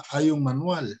plataforma hay un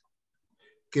manual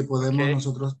que podemos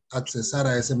nosotros accesar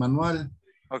a ese manual,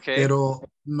 pero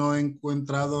no he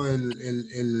encontrado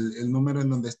el número en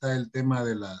donde está el tema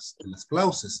de las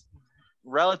clauses.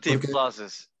 Relative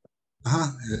clauses.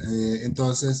 Ajá,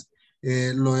 entonces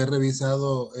lo he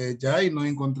revisado ya y no he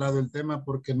encontrado el tema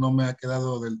porque no me ha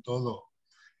quedado del todo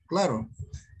claro.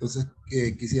 Entonces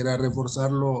quisiera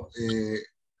reforzarlo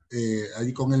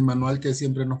ahí con el manual que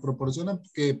siempre nos proporcionan,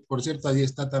 que por cierto ahí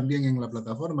está también en la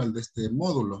plataforma, el de este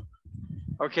módulo.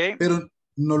 Okay. Pero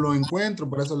no lo encuentro,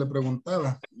 por eso le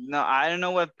preguntaba. No, I don't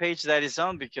know what page that is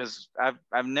on because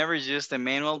I've never used the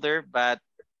manual there, but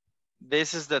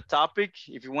this is the topic.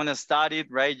 If you want to study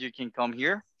it, right, you can come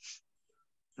here,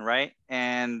 right?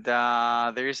 And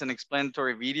there is an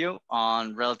explanatory video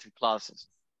on relative clauses.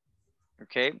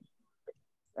 Okay.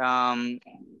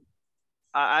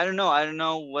 I don't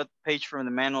know what page from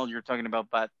the manual you're talking about,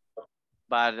 but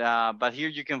here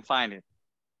you can find it.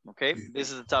 Okay,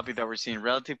 this is the topic that we're seeing,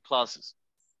 relative clauses.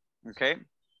 Okay,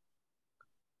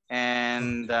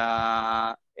 and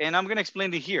I'm gonna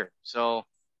explain it here. So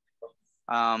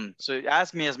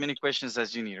ask me as many questions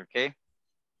as you need. Okay,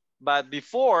 but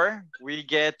before we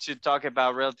get to talk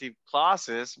about relative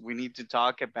clauses, we need to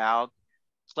talk about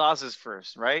clauses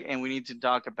first, right? And we need to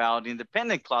talk about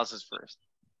independent clauses first.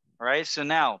 All right, so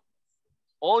now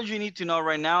all you need to know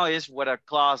right now is what a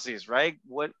clause is, right?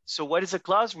 So what is a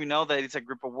clause? We know that it's a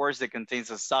group of words that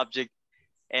contains a subject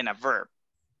and a verb.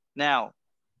 Now,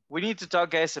 we need to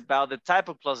talk, guys, about the type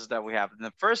of clauses that we have. And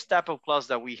the first type of clause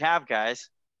that we have,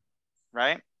 guys,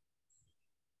 right?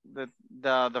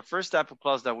 The first type of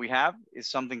clause that we have is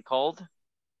something called,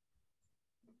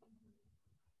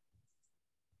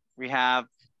 we have,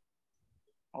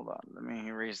 hold on, let me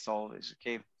erase all of this,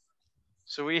 okay?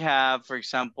 So we have, for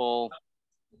example,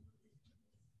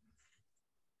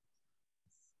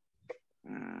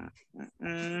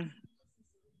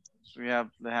 so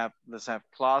let's have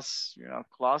clause,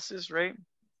 clauses, right?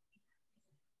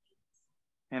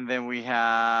 And then we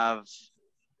have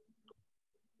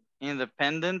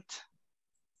independent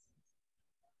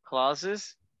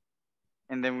clauses,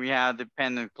 and then we have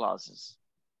dependent clauses.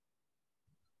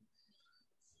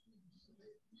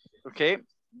 Okay,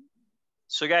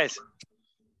 so guys,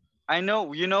 I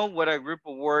know you know what a group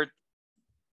of words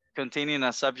containing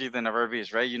a subject and a verb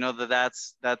is, right? You know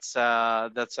that's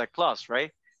a clause, right?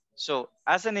 So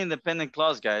as an independent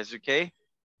clause, guys, okay,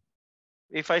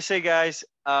 if I say, guys,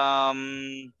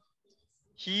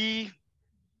 he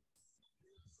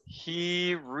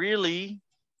really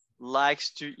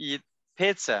likes to eat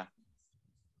pizza.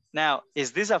 Now,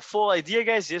 is this a full idea,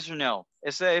 guys? Yes or no?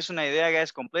 Esa es una idea,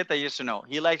 guys, completa, yes or no?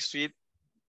 He likes to eat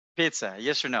pizza,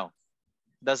 yes or no?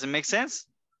 Does it make sense?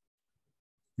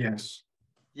 Yes.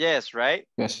 Yes, right?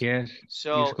 Yes. Yes.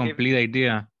 So it's a complete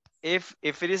idea. If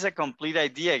it is a complete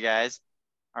idea, guys,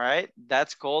 all right,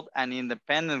 that's called an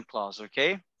independent clause,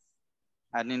 okay?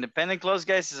 An independent clause,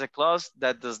 guys, is a clause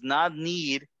that does not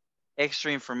need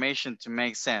extra information to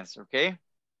make sense, okay?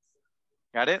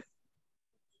 Got it?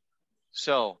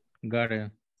 So, Got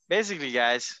it. basically,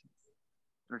 guys,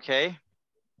 okay?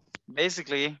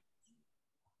 Basically,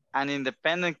 an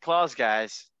independent clause,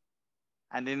 guys,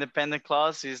 an independent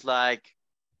clause is like,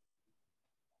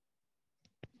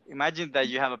 imagine that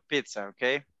you have a pizza,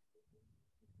 okay?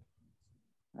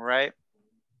 Right?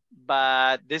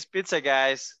 But this pizza,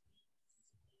 guys,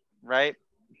 right?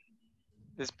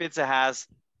 This pizza has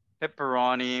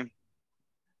pepperoni,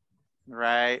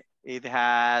 right? It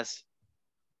has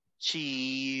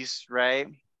cheese, right?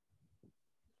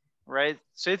 Right?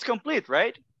 So it's complete,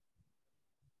 right?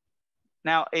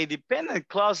 Now, a dependent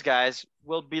clause, guys,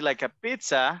 will be like a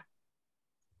pizza,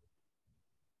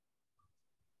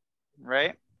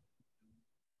 right?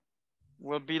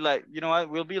 Will be like, you know what?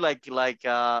 Will be like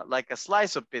a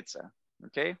slice of pizza,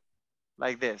 okay?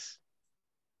 Like this,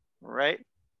 right?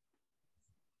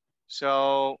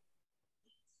 So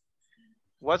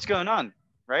what's going on,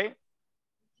 right?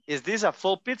 Is this a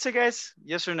full pizza, guys?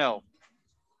 Yes or no?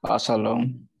 Pass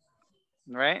along.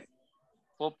 Right?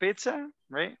 Full pizza,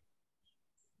 right?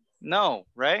 No,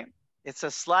 right? It's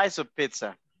a slice of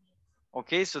pizza.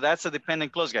 Okay, so that's a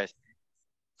dependent clause, guys.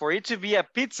 For it to be a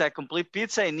pizza, complete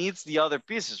pizza, it needs the other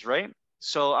pieces, right?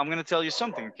 So I'm gonna tell you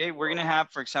something, okay? We're gonna have,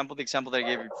 for example, the example that I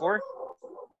gave you before.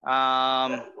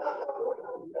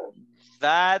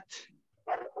 That,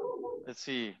 let's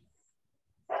see.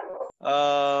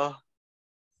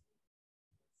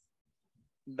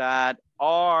 That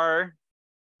are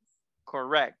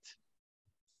correct,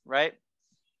 right?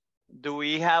 Do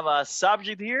we have a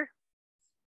subject here?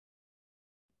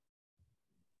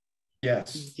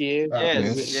 Yes.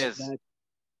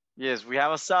 Yes, we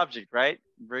have a subject, right?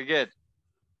 Very good.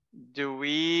 Do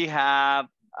we have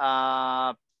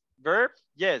a verb?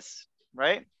 Yes,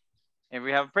 right? And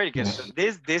we have a predicate. Yes. So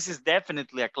this is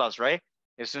definitely a clause, right?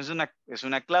 Eso es una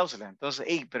cláusula. Entonces,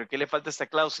 hey, pero ¿qué le falta a esta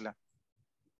cláusula?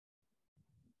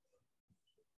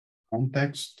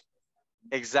 Context.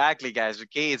 Exactly, guys.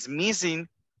 Okay, it's missing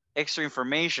extra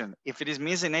information. If it is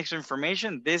missing extra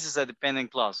information, this is a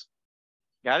dependent clause.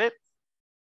 Got it?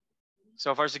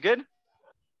 So far, so good?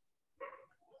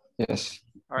 Yes.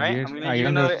 All right. Yes, I'm gonna I give you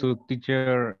another. understood,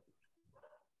 teacher.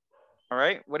 All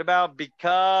right. What about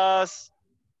because?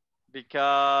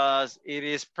 Because it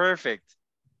is perfect.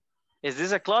 Is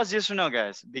this a clause? Yes or no,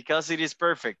 guys? Because it is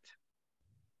perfect.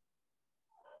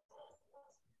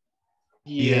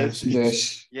 Yes.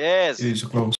 Yes. Yes. It is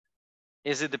close.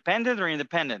 Is it dependent or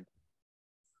independent?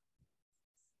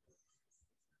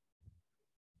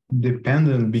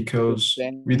 Dependent because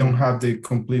we don't have the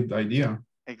complete idea.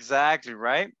 Exactly,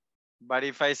 right? But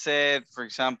if I said, for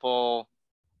example,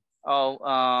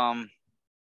 oh,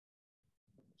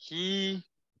 he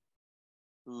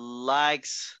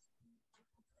likes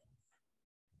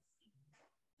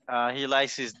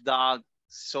his dog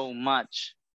so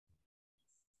much.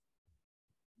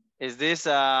 Is this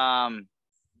an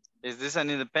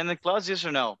independent clause? Yes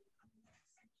or no?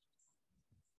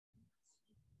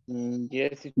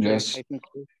 Yes. Yes. I think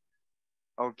so.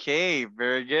 Okay,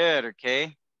 very good.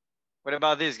 Okay. What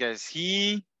about this, guys?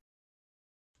 He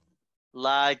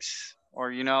likes,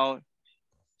 or he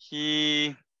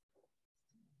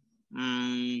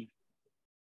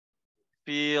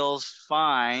feels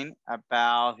fine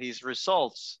about his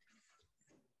results.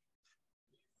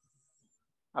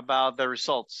 About the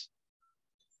results.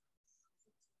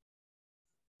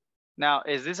 Now,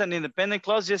 is this an independent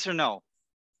clause? Yes or no?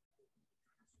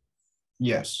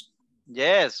 Yes.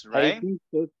 Yes, right? I think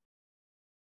so.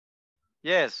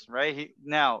 Yes, right?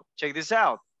 Now, check this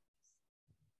out.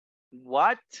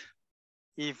 What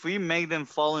if we make them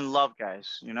fall in love,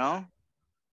 guys,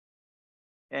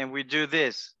 And we do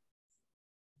this.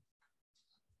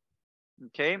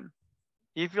 Okay?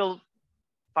 He feels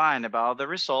fine about the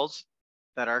results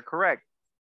that are correct.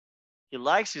 He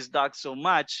likes his dog so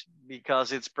much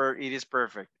because it is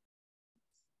perfect.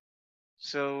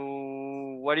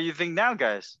 So what do you think now,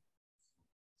 guys?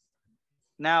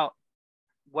 Now,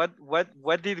 what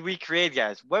did we create,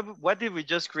 guys? What did we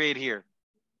just create here?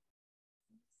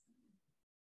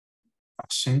 A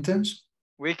sentence?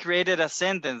 We created a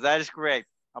sentence. That is correct.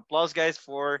 Applause, guys,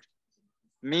 for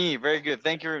me. Very good.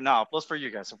 Thank you. No, applause for you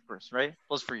guys, of course, right?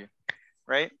 Applause for you,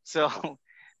 right? So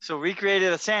we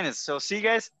created a sentence. So see,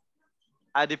 guys,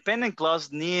 a dependent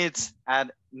clause needs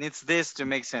this to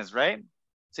make sense, right?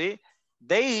 See,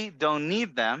 they don't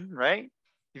need them, right?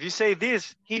 If you say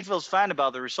this, he feels fine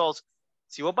about the results.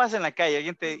 Si vos pasas en la calle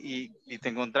y te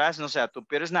encontrás, no sé, a tu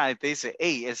peor es nada y te dice,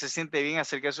 hey, él se siente bien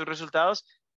acerca de sus resultados,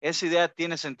 esa idea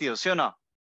tiene sentido, ¿sí o no?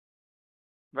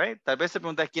 right? Tal vez te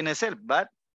preguntas quién es él, but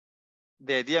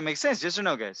the idea makes sense, yes or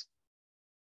no, guys?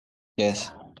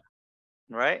 Yes.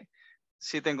 Right?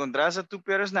 Si te encontrás a tu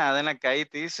peor es nada en la calle y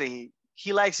te dice,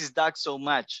 he likes his dog so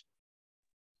much,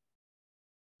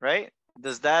 right?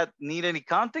 Does that need any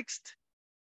context?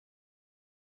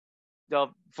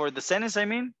 For the sentence, I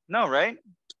mean? No, right?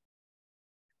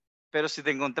 Pero si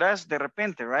te encontrás de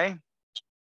repente, right?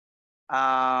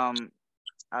 A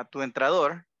tu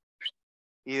entrador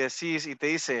y decís y te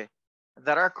dice,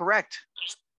 that are correct,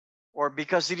 or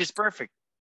because it is perfect.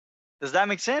 Does that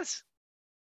make sense?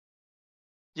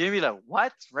 You'd be like,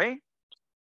 what, right?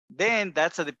 Then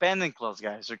that's a dependent clause,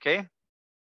 guys, okay?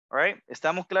 All right,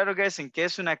 ¿estamos claros, guys, en qué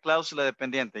es una cláusula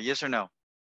dependiente? Yes or no?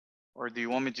 Or do you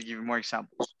want me to give you more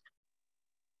examples?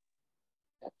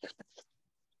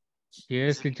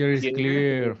 Yes, teacher, is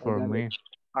clear for me.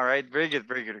 All right, very good,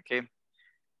 okay.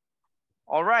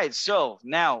 All right, so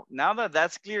now that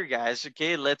that's clear, guys,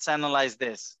 okay, let's analyze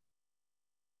this.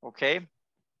 Okay,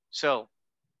 so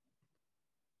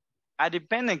a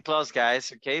dependent clause,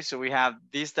 guys, okay, so we have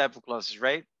these type of clauses,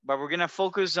 right? But we're gonna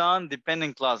focus on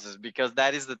dependent clauses because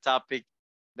that is the topic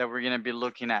that we're gonna be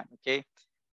looking at, okay?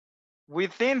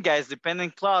 Within, guys,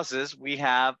 dependent clauses, we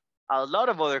have a lot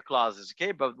of other clauses,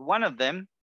 okay? But one of them,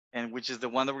 and which is the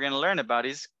one that we're gonna learn about,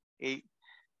 is a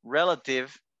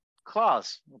relative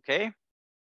clause, okay?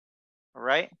 All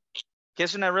right? ¿Qué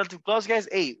es una relative clause, guys?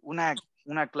 Hey, una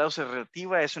cláusula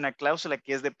relativa es una cláusula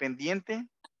que es dependiente,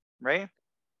 right?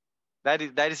 That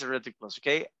is a relative clause,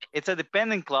 okay? It's a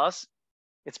dependent clause.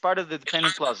 It's part of the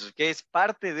dependent clauses, okay? Es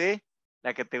parte de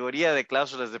la categoría de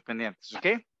cláusulas dependientes,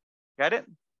 okay? Got it?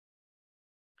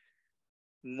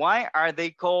 Why are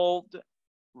they called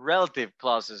relative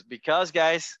clauses? Because,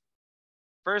 guys,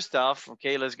 first off,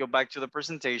 okay, let's go back to the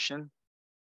presentation,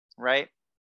 right?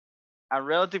 A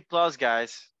relative clause,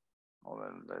 guys, hold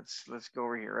on, let's go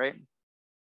over here, right?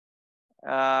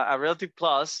 A relative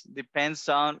clause depends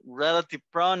on relative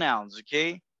pronouns,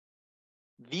 okay?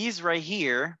 These right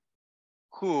here,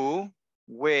 who,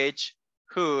 which,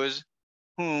 whose,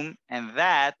 whom, and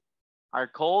that are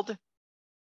called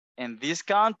in this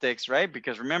context, right?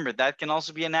 Because remember, that can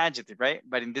also be an adjective, right?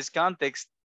 But in this context,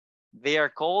 they are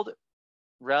called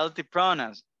relative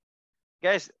pronouns.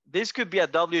 Guys, this could be a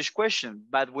WH question,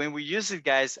 but when we use it,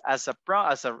 guys, as a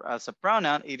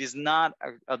pronoun, it is not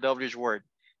a WH word.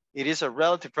 It is a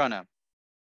relative pronoun,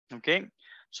 okay?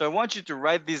 So I want you to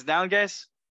write this down, guys.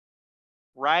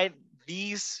 Write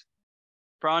these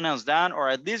pronouns down, or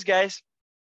at least, guys,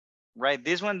 write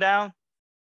this one down,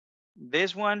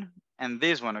 this one, and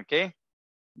this one, okay?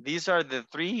 These are the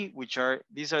three,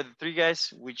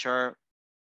 guys, which are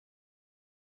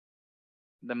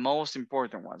the most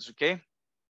important ones, okay?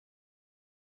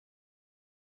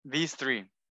 These three,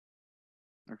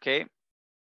 okay?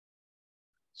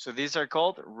 So these are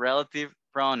called relative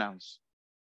pronouns.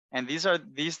 And these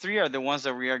three are the ones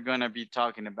that we are gonna be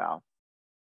talking about,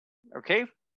 okay?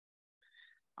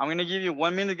 I'm gonna give you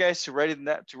 1 minute, guys, to write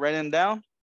them down.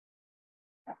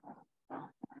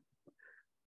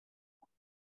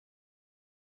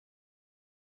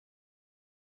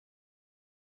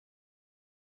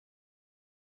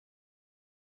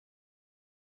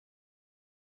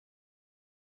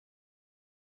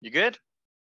 You good?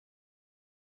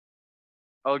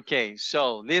 Okay,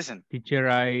 so listen. Teacher,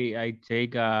 I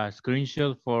take a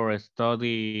screenshot for a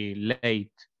study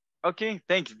late. Okay,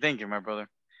 thank you, my brother.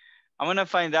 I'm gonna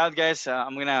find out, guys. I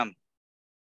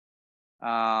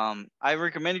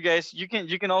recommend you guys. You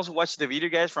can also watch the video,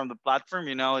 guys, from the platform.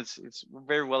 You know, it's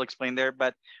very well explained there.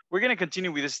 But we're gonna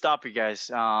continue with this topic,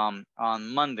 guys, on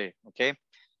Monday. Okay,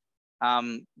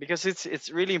 because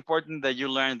it's really important that you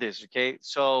learn this. Okay,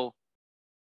 so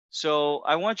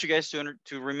I want you guys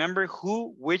to remember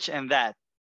who, which, and that.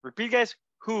 Repeat, guys.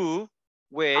 Who,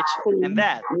 which, and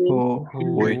that. Who,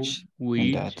 which,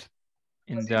 and that.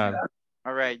 And that.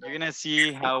 All right, you're gonna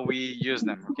see how we use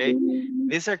them, okay?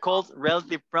 These are called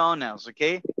relative pronouns,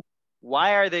 okay?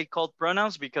 Why are they called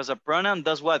pronouns? Because a pronoun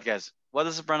does what, guys? What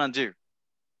does a pronoun do?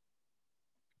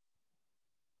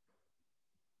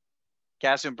 ¿Qué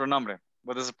hace un pronombre?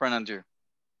 What does a pronoun do?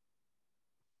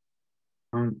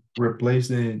 Replace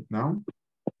the noun.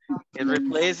 It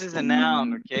replaces a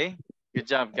noun, okay? Good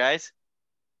job, guys.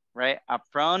 Right? A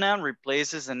pronoun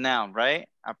replaces a noun, right?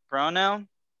 A pronoun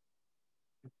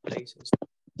replaces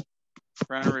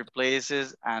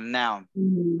a noun.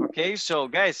 Okay, so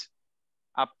guys,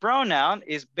 a pronoun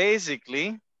is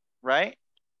basically, right?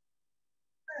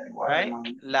 Right?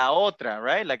 La otra,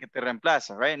 right? La que te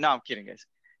reemplaza, right? No, I'm kidding, guys.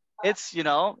 It's, you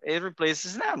know, it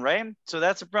replaces a noun, right? So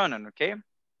that's a pronoun, okay?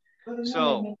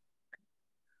 So,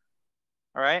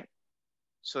 all right.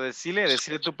 So decirle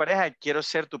a tu pareja, quiero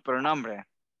ser tu pronombre.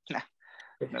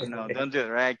 No, don't do it,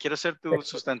 right? Quiero ser tu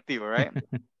sustantivo, right?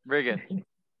 Very good.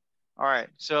 All right,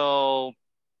 so,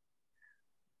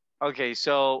 okay,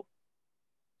 so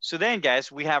then,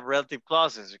 guys, we have relative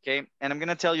clauses, okay? And I'm going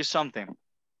to tell you something.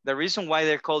 The reason why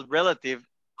they're called relative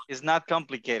is not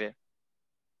complicated.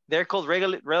 They're called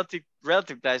relative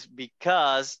clause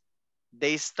because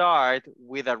they start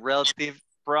with a relative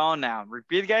pronoun.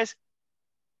 Repeat, guys.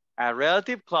 A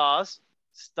relative clause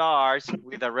starts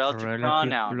with a relative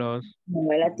pronoun.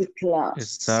 Relative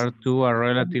clause. Start to a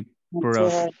relative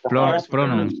Starts with a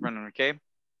pronoun. relative pronoun, okay?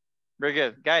 Very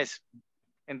good. Guys,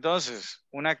 entonces,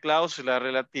 una cláusula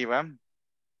relativa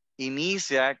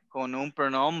inicia con un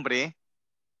pronombre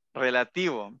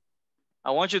relativo.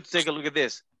 I want you to take a look at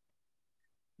this.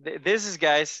 This is,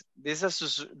 guys, this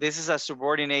is a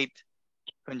subordinate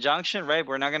conjunction, right?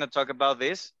 We're not going to talk about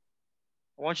this.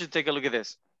 I want you to take a look at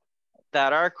this.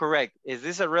 That are correct. Is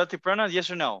this a relative pronoun? Yes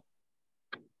or no?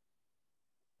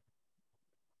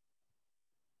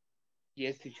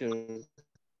 Yes, teacher.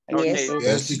 Okay.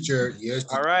 Yes, teacher. Yes,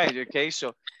 teacher. All right. Okay.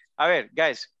 So, a ver,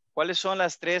 guys, ¿cuáles son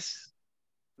los tres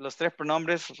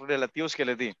pronombres relativos que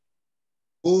les di?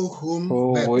 Who, whom,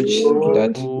 Who, which,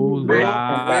 that. Who,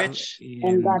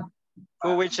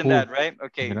 which, and that, right?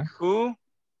 Okay. Who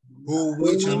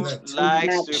which, and that.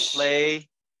 likes to play,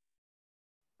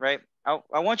 right?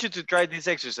 I want you to try this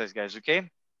exercise, guys, okay?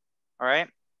 All right?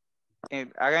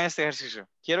 Hagan este ejercicio.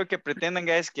 Quiero que pretendan,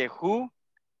 guys, que who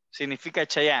significa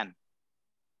Cheyenne.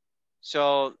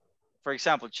 So, for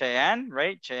example, Cheyenne,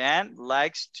 right? Cheyenne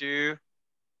likes video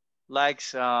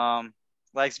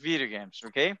games,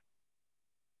 okay?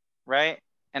 Right?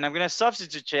 And I'm going to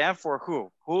substitute Cheyenne for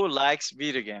who? Who likes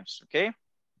video games, okay?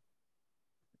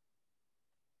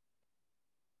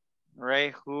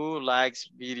 Right? Who likes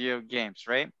video games,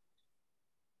 right?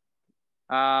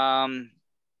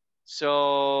 So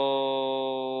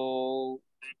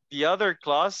the other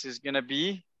clause is going to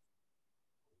be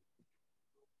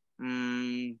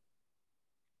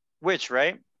which,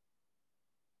 right?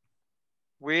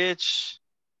 Which,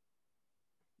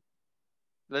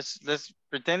 let's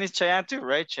pretend it's Cheyenne too,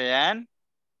 right? Cheyenne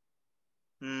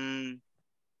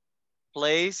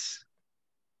plays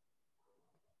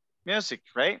music,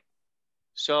 right?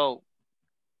 So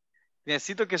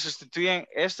necesito que sustituyan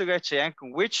esto de Cheyenne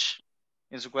con which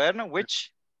en su cuaderno,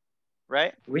 which,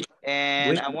 right?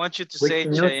 And I want you to say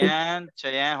Cheyenne,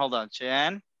 hold on,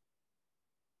 Cheyenne.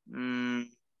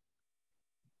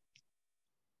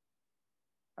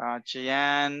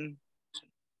 Cheyenne,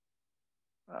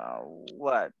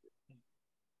 what?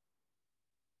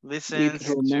 Listens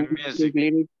to music.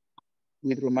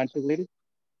 With romantic lyrics?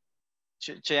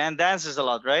 Cheyenne dances a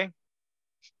lot, right?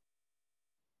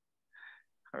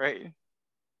 Right?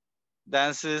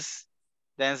 Dances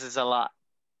a lot.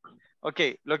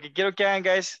 Okay, lo que quiero que hagan,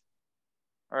 guys,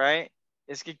 all right,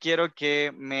 es que quiero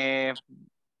que me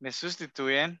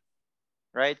sustituyen,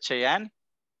 right, Cheyenne,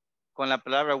 con la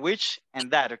palabra which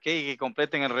and that, okay, y que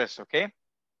completen el resto, okay?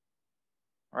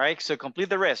 All right, so complete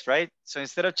the rest, right? So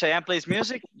instead of Cheyenne plays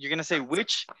music, you're going to say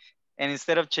which, and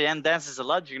instead of Cheyenne dances a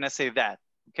lot, you're going to say that,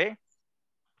 okay?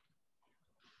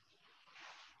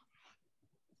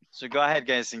 So go ahead,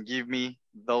 guys, and give me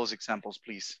those examples,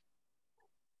 please.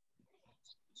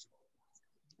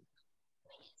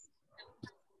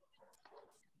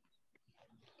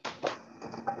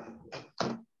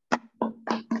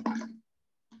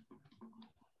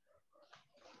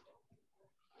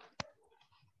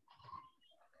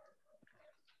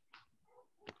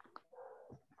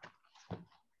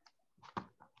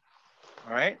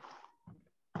 All right.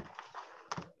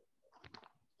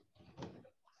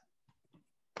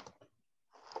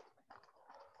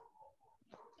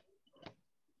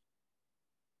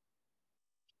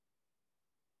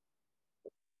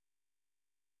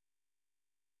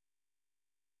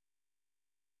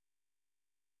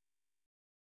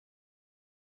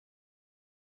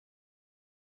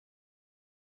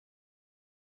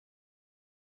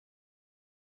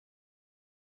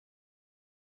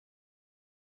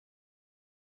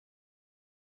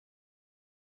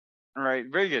 All right,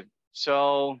 very good.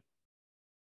 So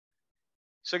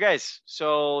guys,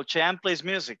 so Cheyenne plays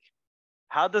music.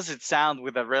 How does it sound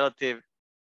with a relative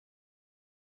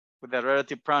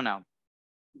pronoun?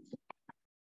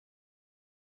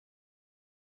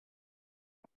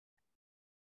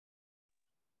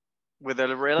 With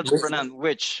a relative pronoun,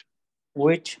 which?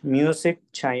 Which music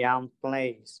Cheyenne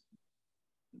plays?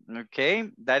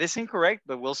 Okay, that is incorrect,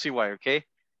 but we'll see why, okay?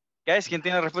 Guys, ¿quién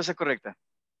tiene la respuesta correcta?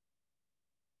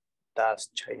 Does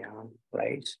Cheyenne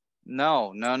plays?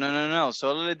 No.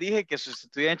 Solo les dije que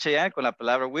sustituyan Cheyenne con la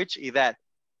palabra which y that.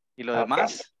 ¿Y lo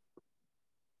demás?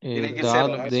 Tiene que ser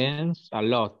lo That mismo. dance a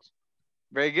lot.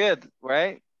 Very good,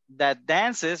 right? That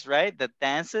dances, right? That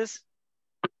dances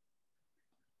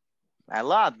a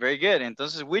lot. Very good.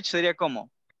 Entonces, which sería como?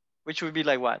 Which would be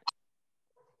like what?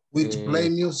 Which play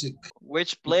music.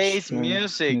 Which plays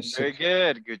music. Very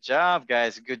good. Good job,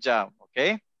 guys. Good job.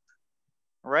 Okay.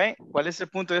 All right. ¿Cuál es el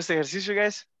punto de este ejercicio,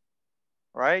 guys?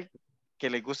 All right. Que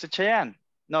les guste Chayanne.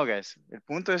 No, guys. El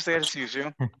punto de este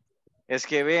ejercicio es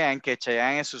que vean que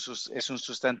Chayanne es un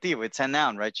sustantivo. It's a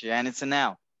noun, right? Chayanne is a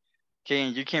noun. Okay,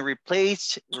 and you can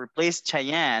replace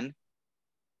Chayanne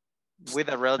with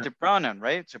a relative pronoun,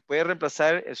 right? Se puede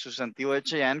reemplazar el sustantivo de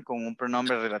Chayanne con un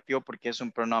pronombre relativo porque es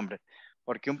un pronombre.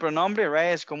 Porque un pronombre,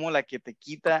 right, es como la que te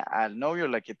quita al novio,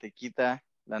 la que te quita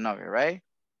la novia, right?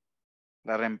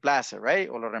 La reemplaza, right?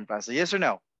 O lo reemplaza. Yes or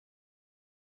no?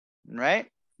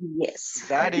 Right? Yes.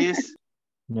 That is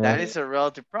a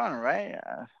relative pronoun, right?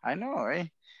 I know,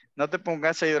 right? No te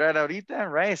pongas a llorar ahorita,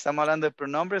 right? Estamos hablando de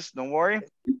pronombres, don't worry.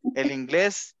 El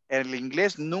inglés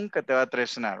nunca te va a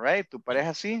traicionar, right? Tu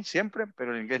pareja sí, siempre,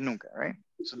 pero el inglés nunca, right?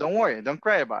 So don't worry, don't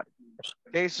cry about it.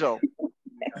 Okay, so,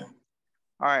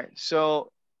 all right, so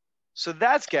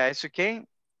that's, guys, okay?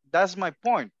 That's my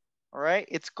point, all right?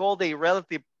 It's called a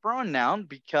relative pronoun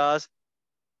because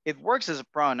it works as a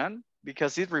pronoun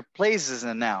because it replaces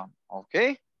a noun,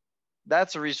 okay?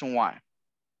 That's the reason why.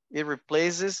 It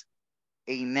replaces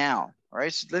a noun, all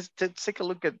right? So let's take a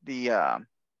look at the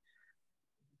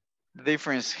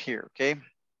difference here, okay?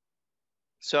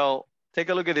 So take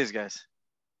a look at this, guys,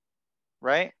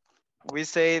 right? We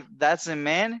say that's the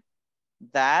man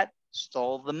that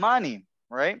stole the money,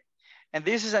 right? And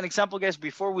this is an example, guys.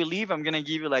 Before we leave, I'm gonna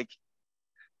give you I'm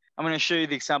gonna show you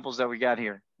the examples that we got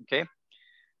here, okay?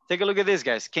 Take a look at this,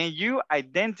 guys. Can you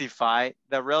identify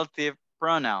the relative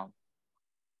pronoun?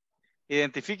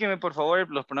 Identifíqueme, por favor,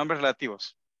 los pronombres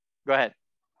relativos. Go ahead.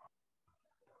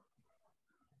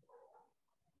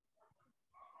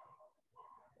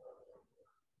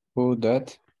 Who,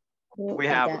 that? We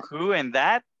have who and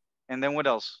that, and then what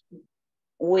else?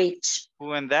 Which.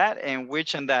 Who and that, and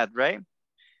which and that, right?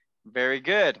 Very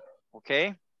good,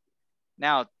 okay?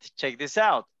 Now, check this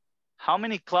out. How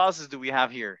many clauses do we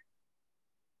have here?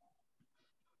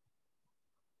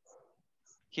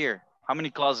 Here, how many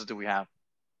clauses do we have?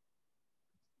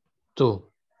 2.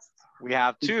 We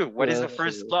have 2. What is the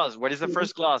first clause? What is the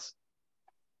first clause?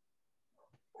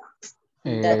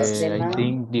 I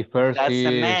think the first That's is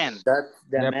the man. That's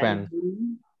the depend.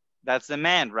 man. That's the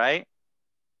man, right?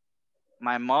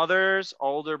 My mother's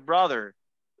older brother.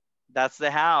 That's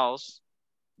the house,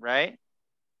 right?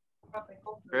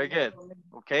 Very good,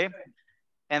 okay?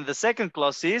 And the second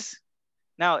clause is,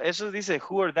 now, eso dice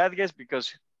who or that, guys,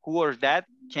 because who or that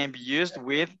can be used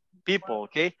with people,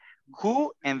 okay?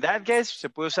 Who and that, guys, se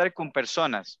puede usar con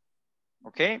personas,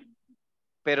 okay?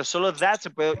 Pero solo that se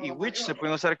puede, y which se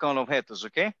puede usar con objetos,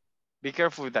 okay? Be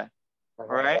careful with that, all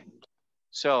right?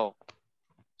 So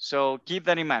keep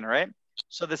that in mind, all right?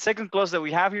 So the second clause that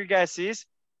we have here, guys, is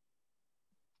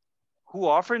who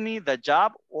offered me the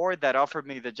job or that offered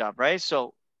me the job, right?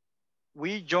 So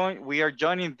we are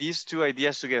joining these two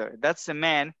ideas together. That's the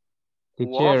man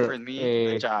who offered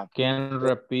me the job. Can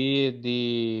repeat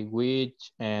the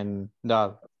which and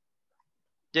that.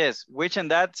 Yes, which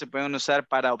and that se pueden usar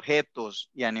para objetos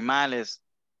y animales,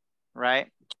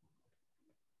 right?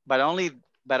 But only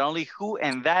who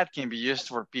and that can be used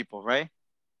for people, right?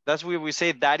 That's why we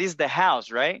say that is the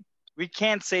house, right? We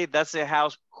can't say that's the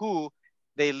house who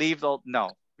they lived all,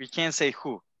 no, we can't say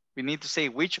who. We need to say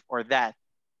which or that.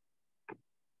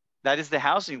 That is the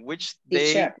house in which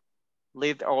they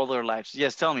lived all their lives.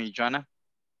 Yes, tell me, Joanna.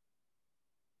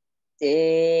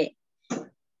 In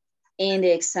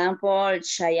the example,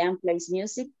 Cheyenne plays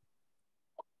music.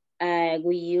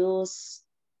 We use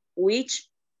which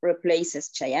replaces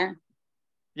Cheyenne.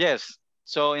 Yes.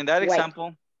 So in that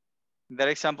example,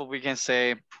 we can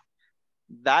say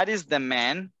that is the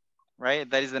man, right?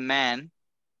 That is the man,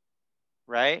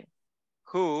 right?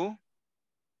 Who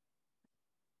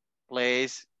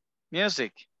plays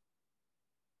music.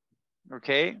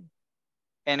 Okay.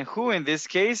 And who in this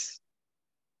case,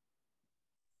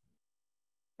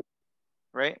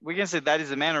 right? We can say that is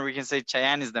the man, or we can say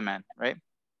Cheyenne is the man, right?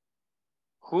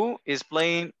 Who is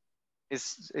playing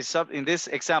is in this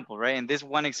example, right? In this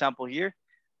one example here,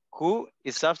 who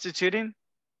is substituting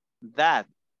that,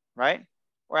 right?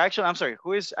 Or actually, I'm sorry,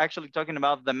 who is actually talking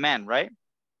about the man, right?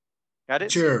 Got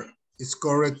it? Sure, it's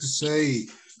correct to say.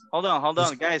 Hold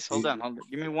on, guys, hold on.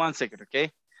 Give me 1 second, okay?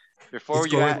 Before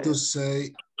it's correct to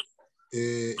say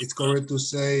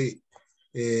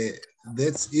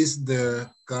That is the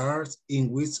car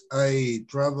in which I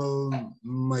travel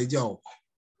my job.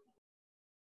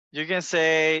 You can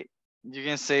say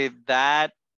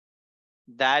that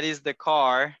is the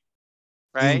car,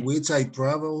 right? In which I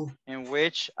travel. In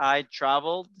which I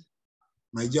traveled.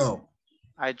 My job.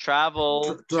 I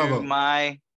travel to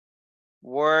my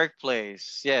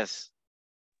workplace. Yes.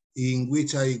 In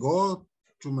which I go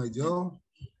to my job.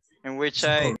 In which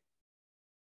I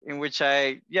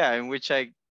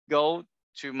go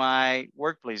to my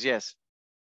workplace. Yes.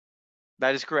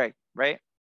 That is correct, right?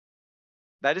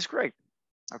 That is correct.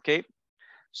 Okay.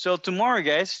 So tomorrow,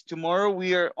 guys,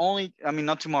 we are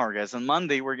not tomorrow, guys. On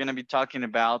Monday, we're going to be talking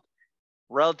about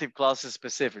relative clauses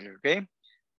specifically, okay?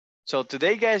 So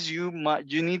today, guys, you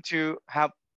need to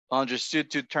have understood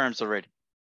two terms already.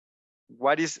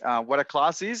 What a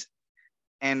clause is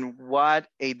and what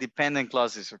a dependent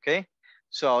clause is, okay?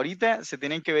 So ahorita se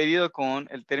tienen que haber ido con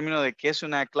el término de qué es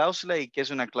una cláusula y qué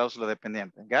es una cláusula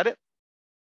dependiente. Got it?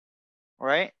 All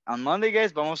right. On Monday,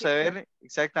 guys, vamos a ver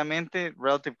exactamente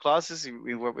relative clauses and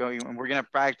we're going to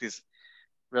practice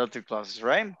relative clauses,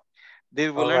 right?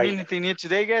 Did we learn anything new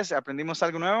today, guys? ¿Aprendimos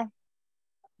algo nuevo?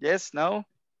 Yes, no?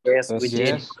 Yes, we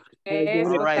did. Yes.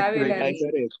 All right.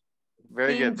 Vocabulary.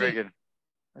 Very good, very good.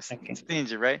 Okay.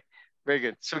 Stingy, right? Very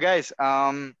good. So, guys,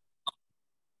 we're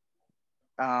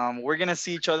going to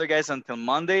see each other, guys, until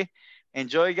Monday.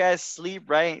 Enjoy, guys. Sleep,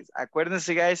 right?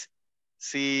 Acuérdense, guys,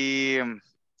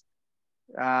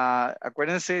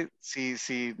 acuérdense,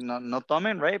 si no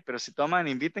tomen, right? Pero si toman,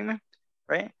 invítenme,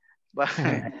 right? But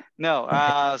no,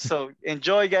 so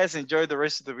enjoy, guys. Enjoy the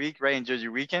rest of the week, right? Enjoy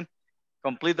your weekend.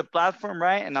 Complete the platform,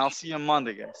 right? And I'll see you on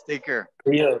Monday, guys. Take care.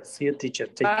 See you, teacher.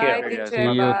 Take Bye, care. teacher. See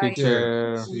you, Bye.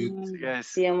 teacher. See you. See you guys.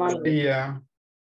 See you, Monday. Yeah.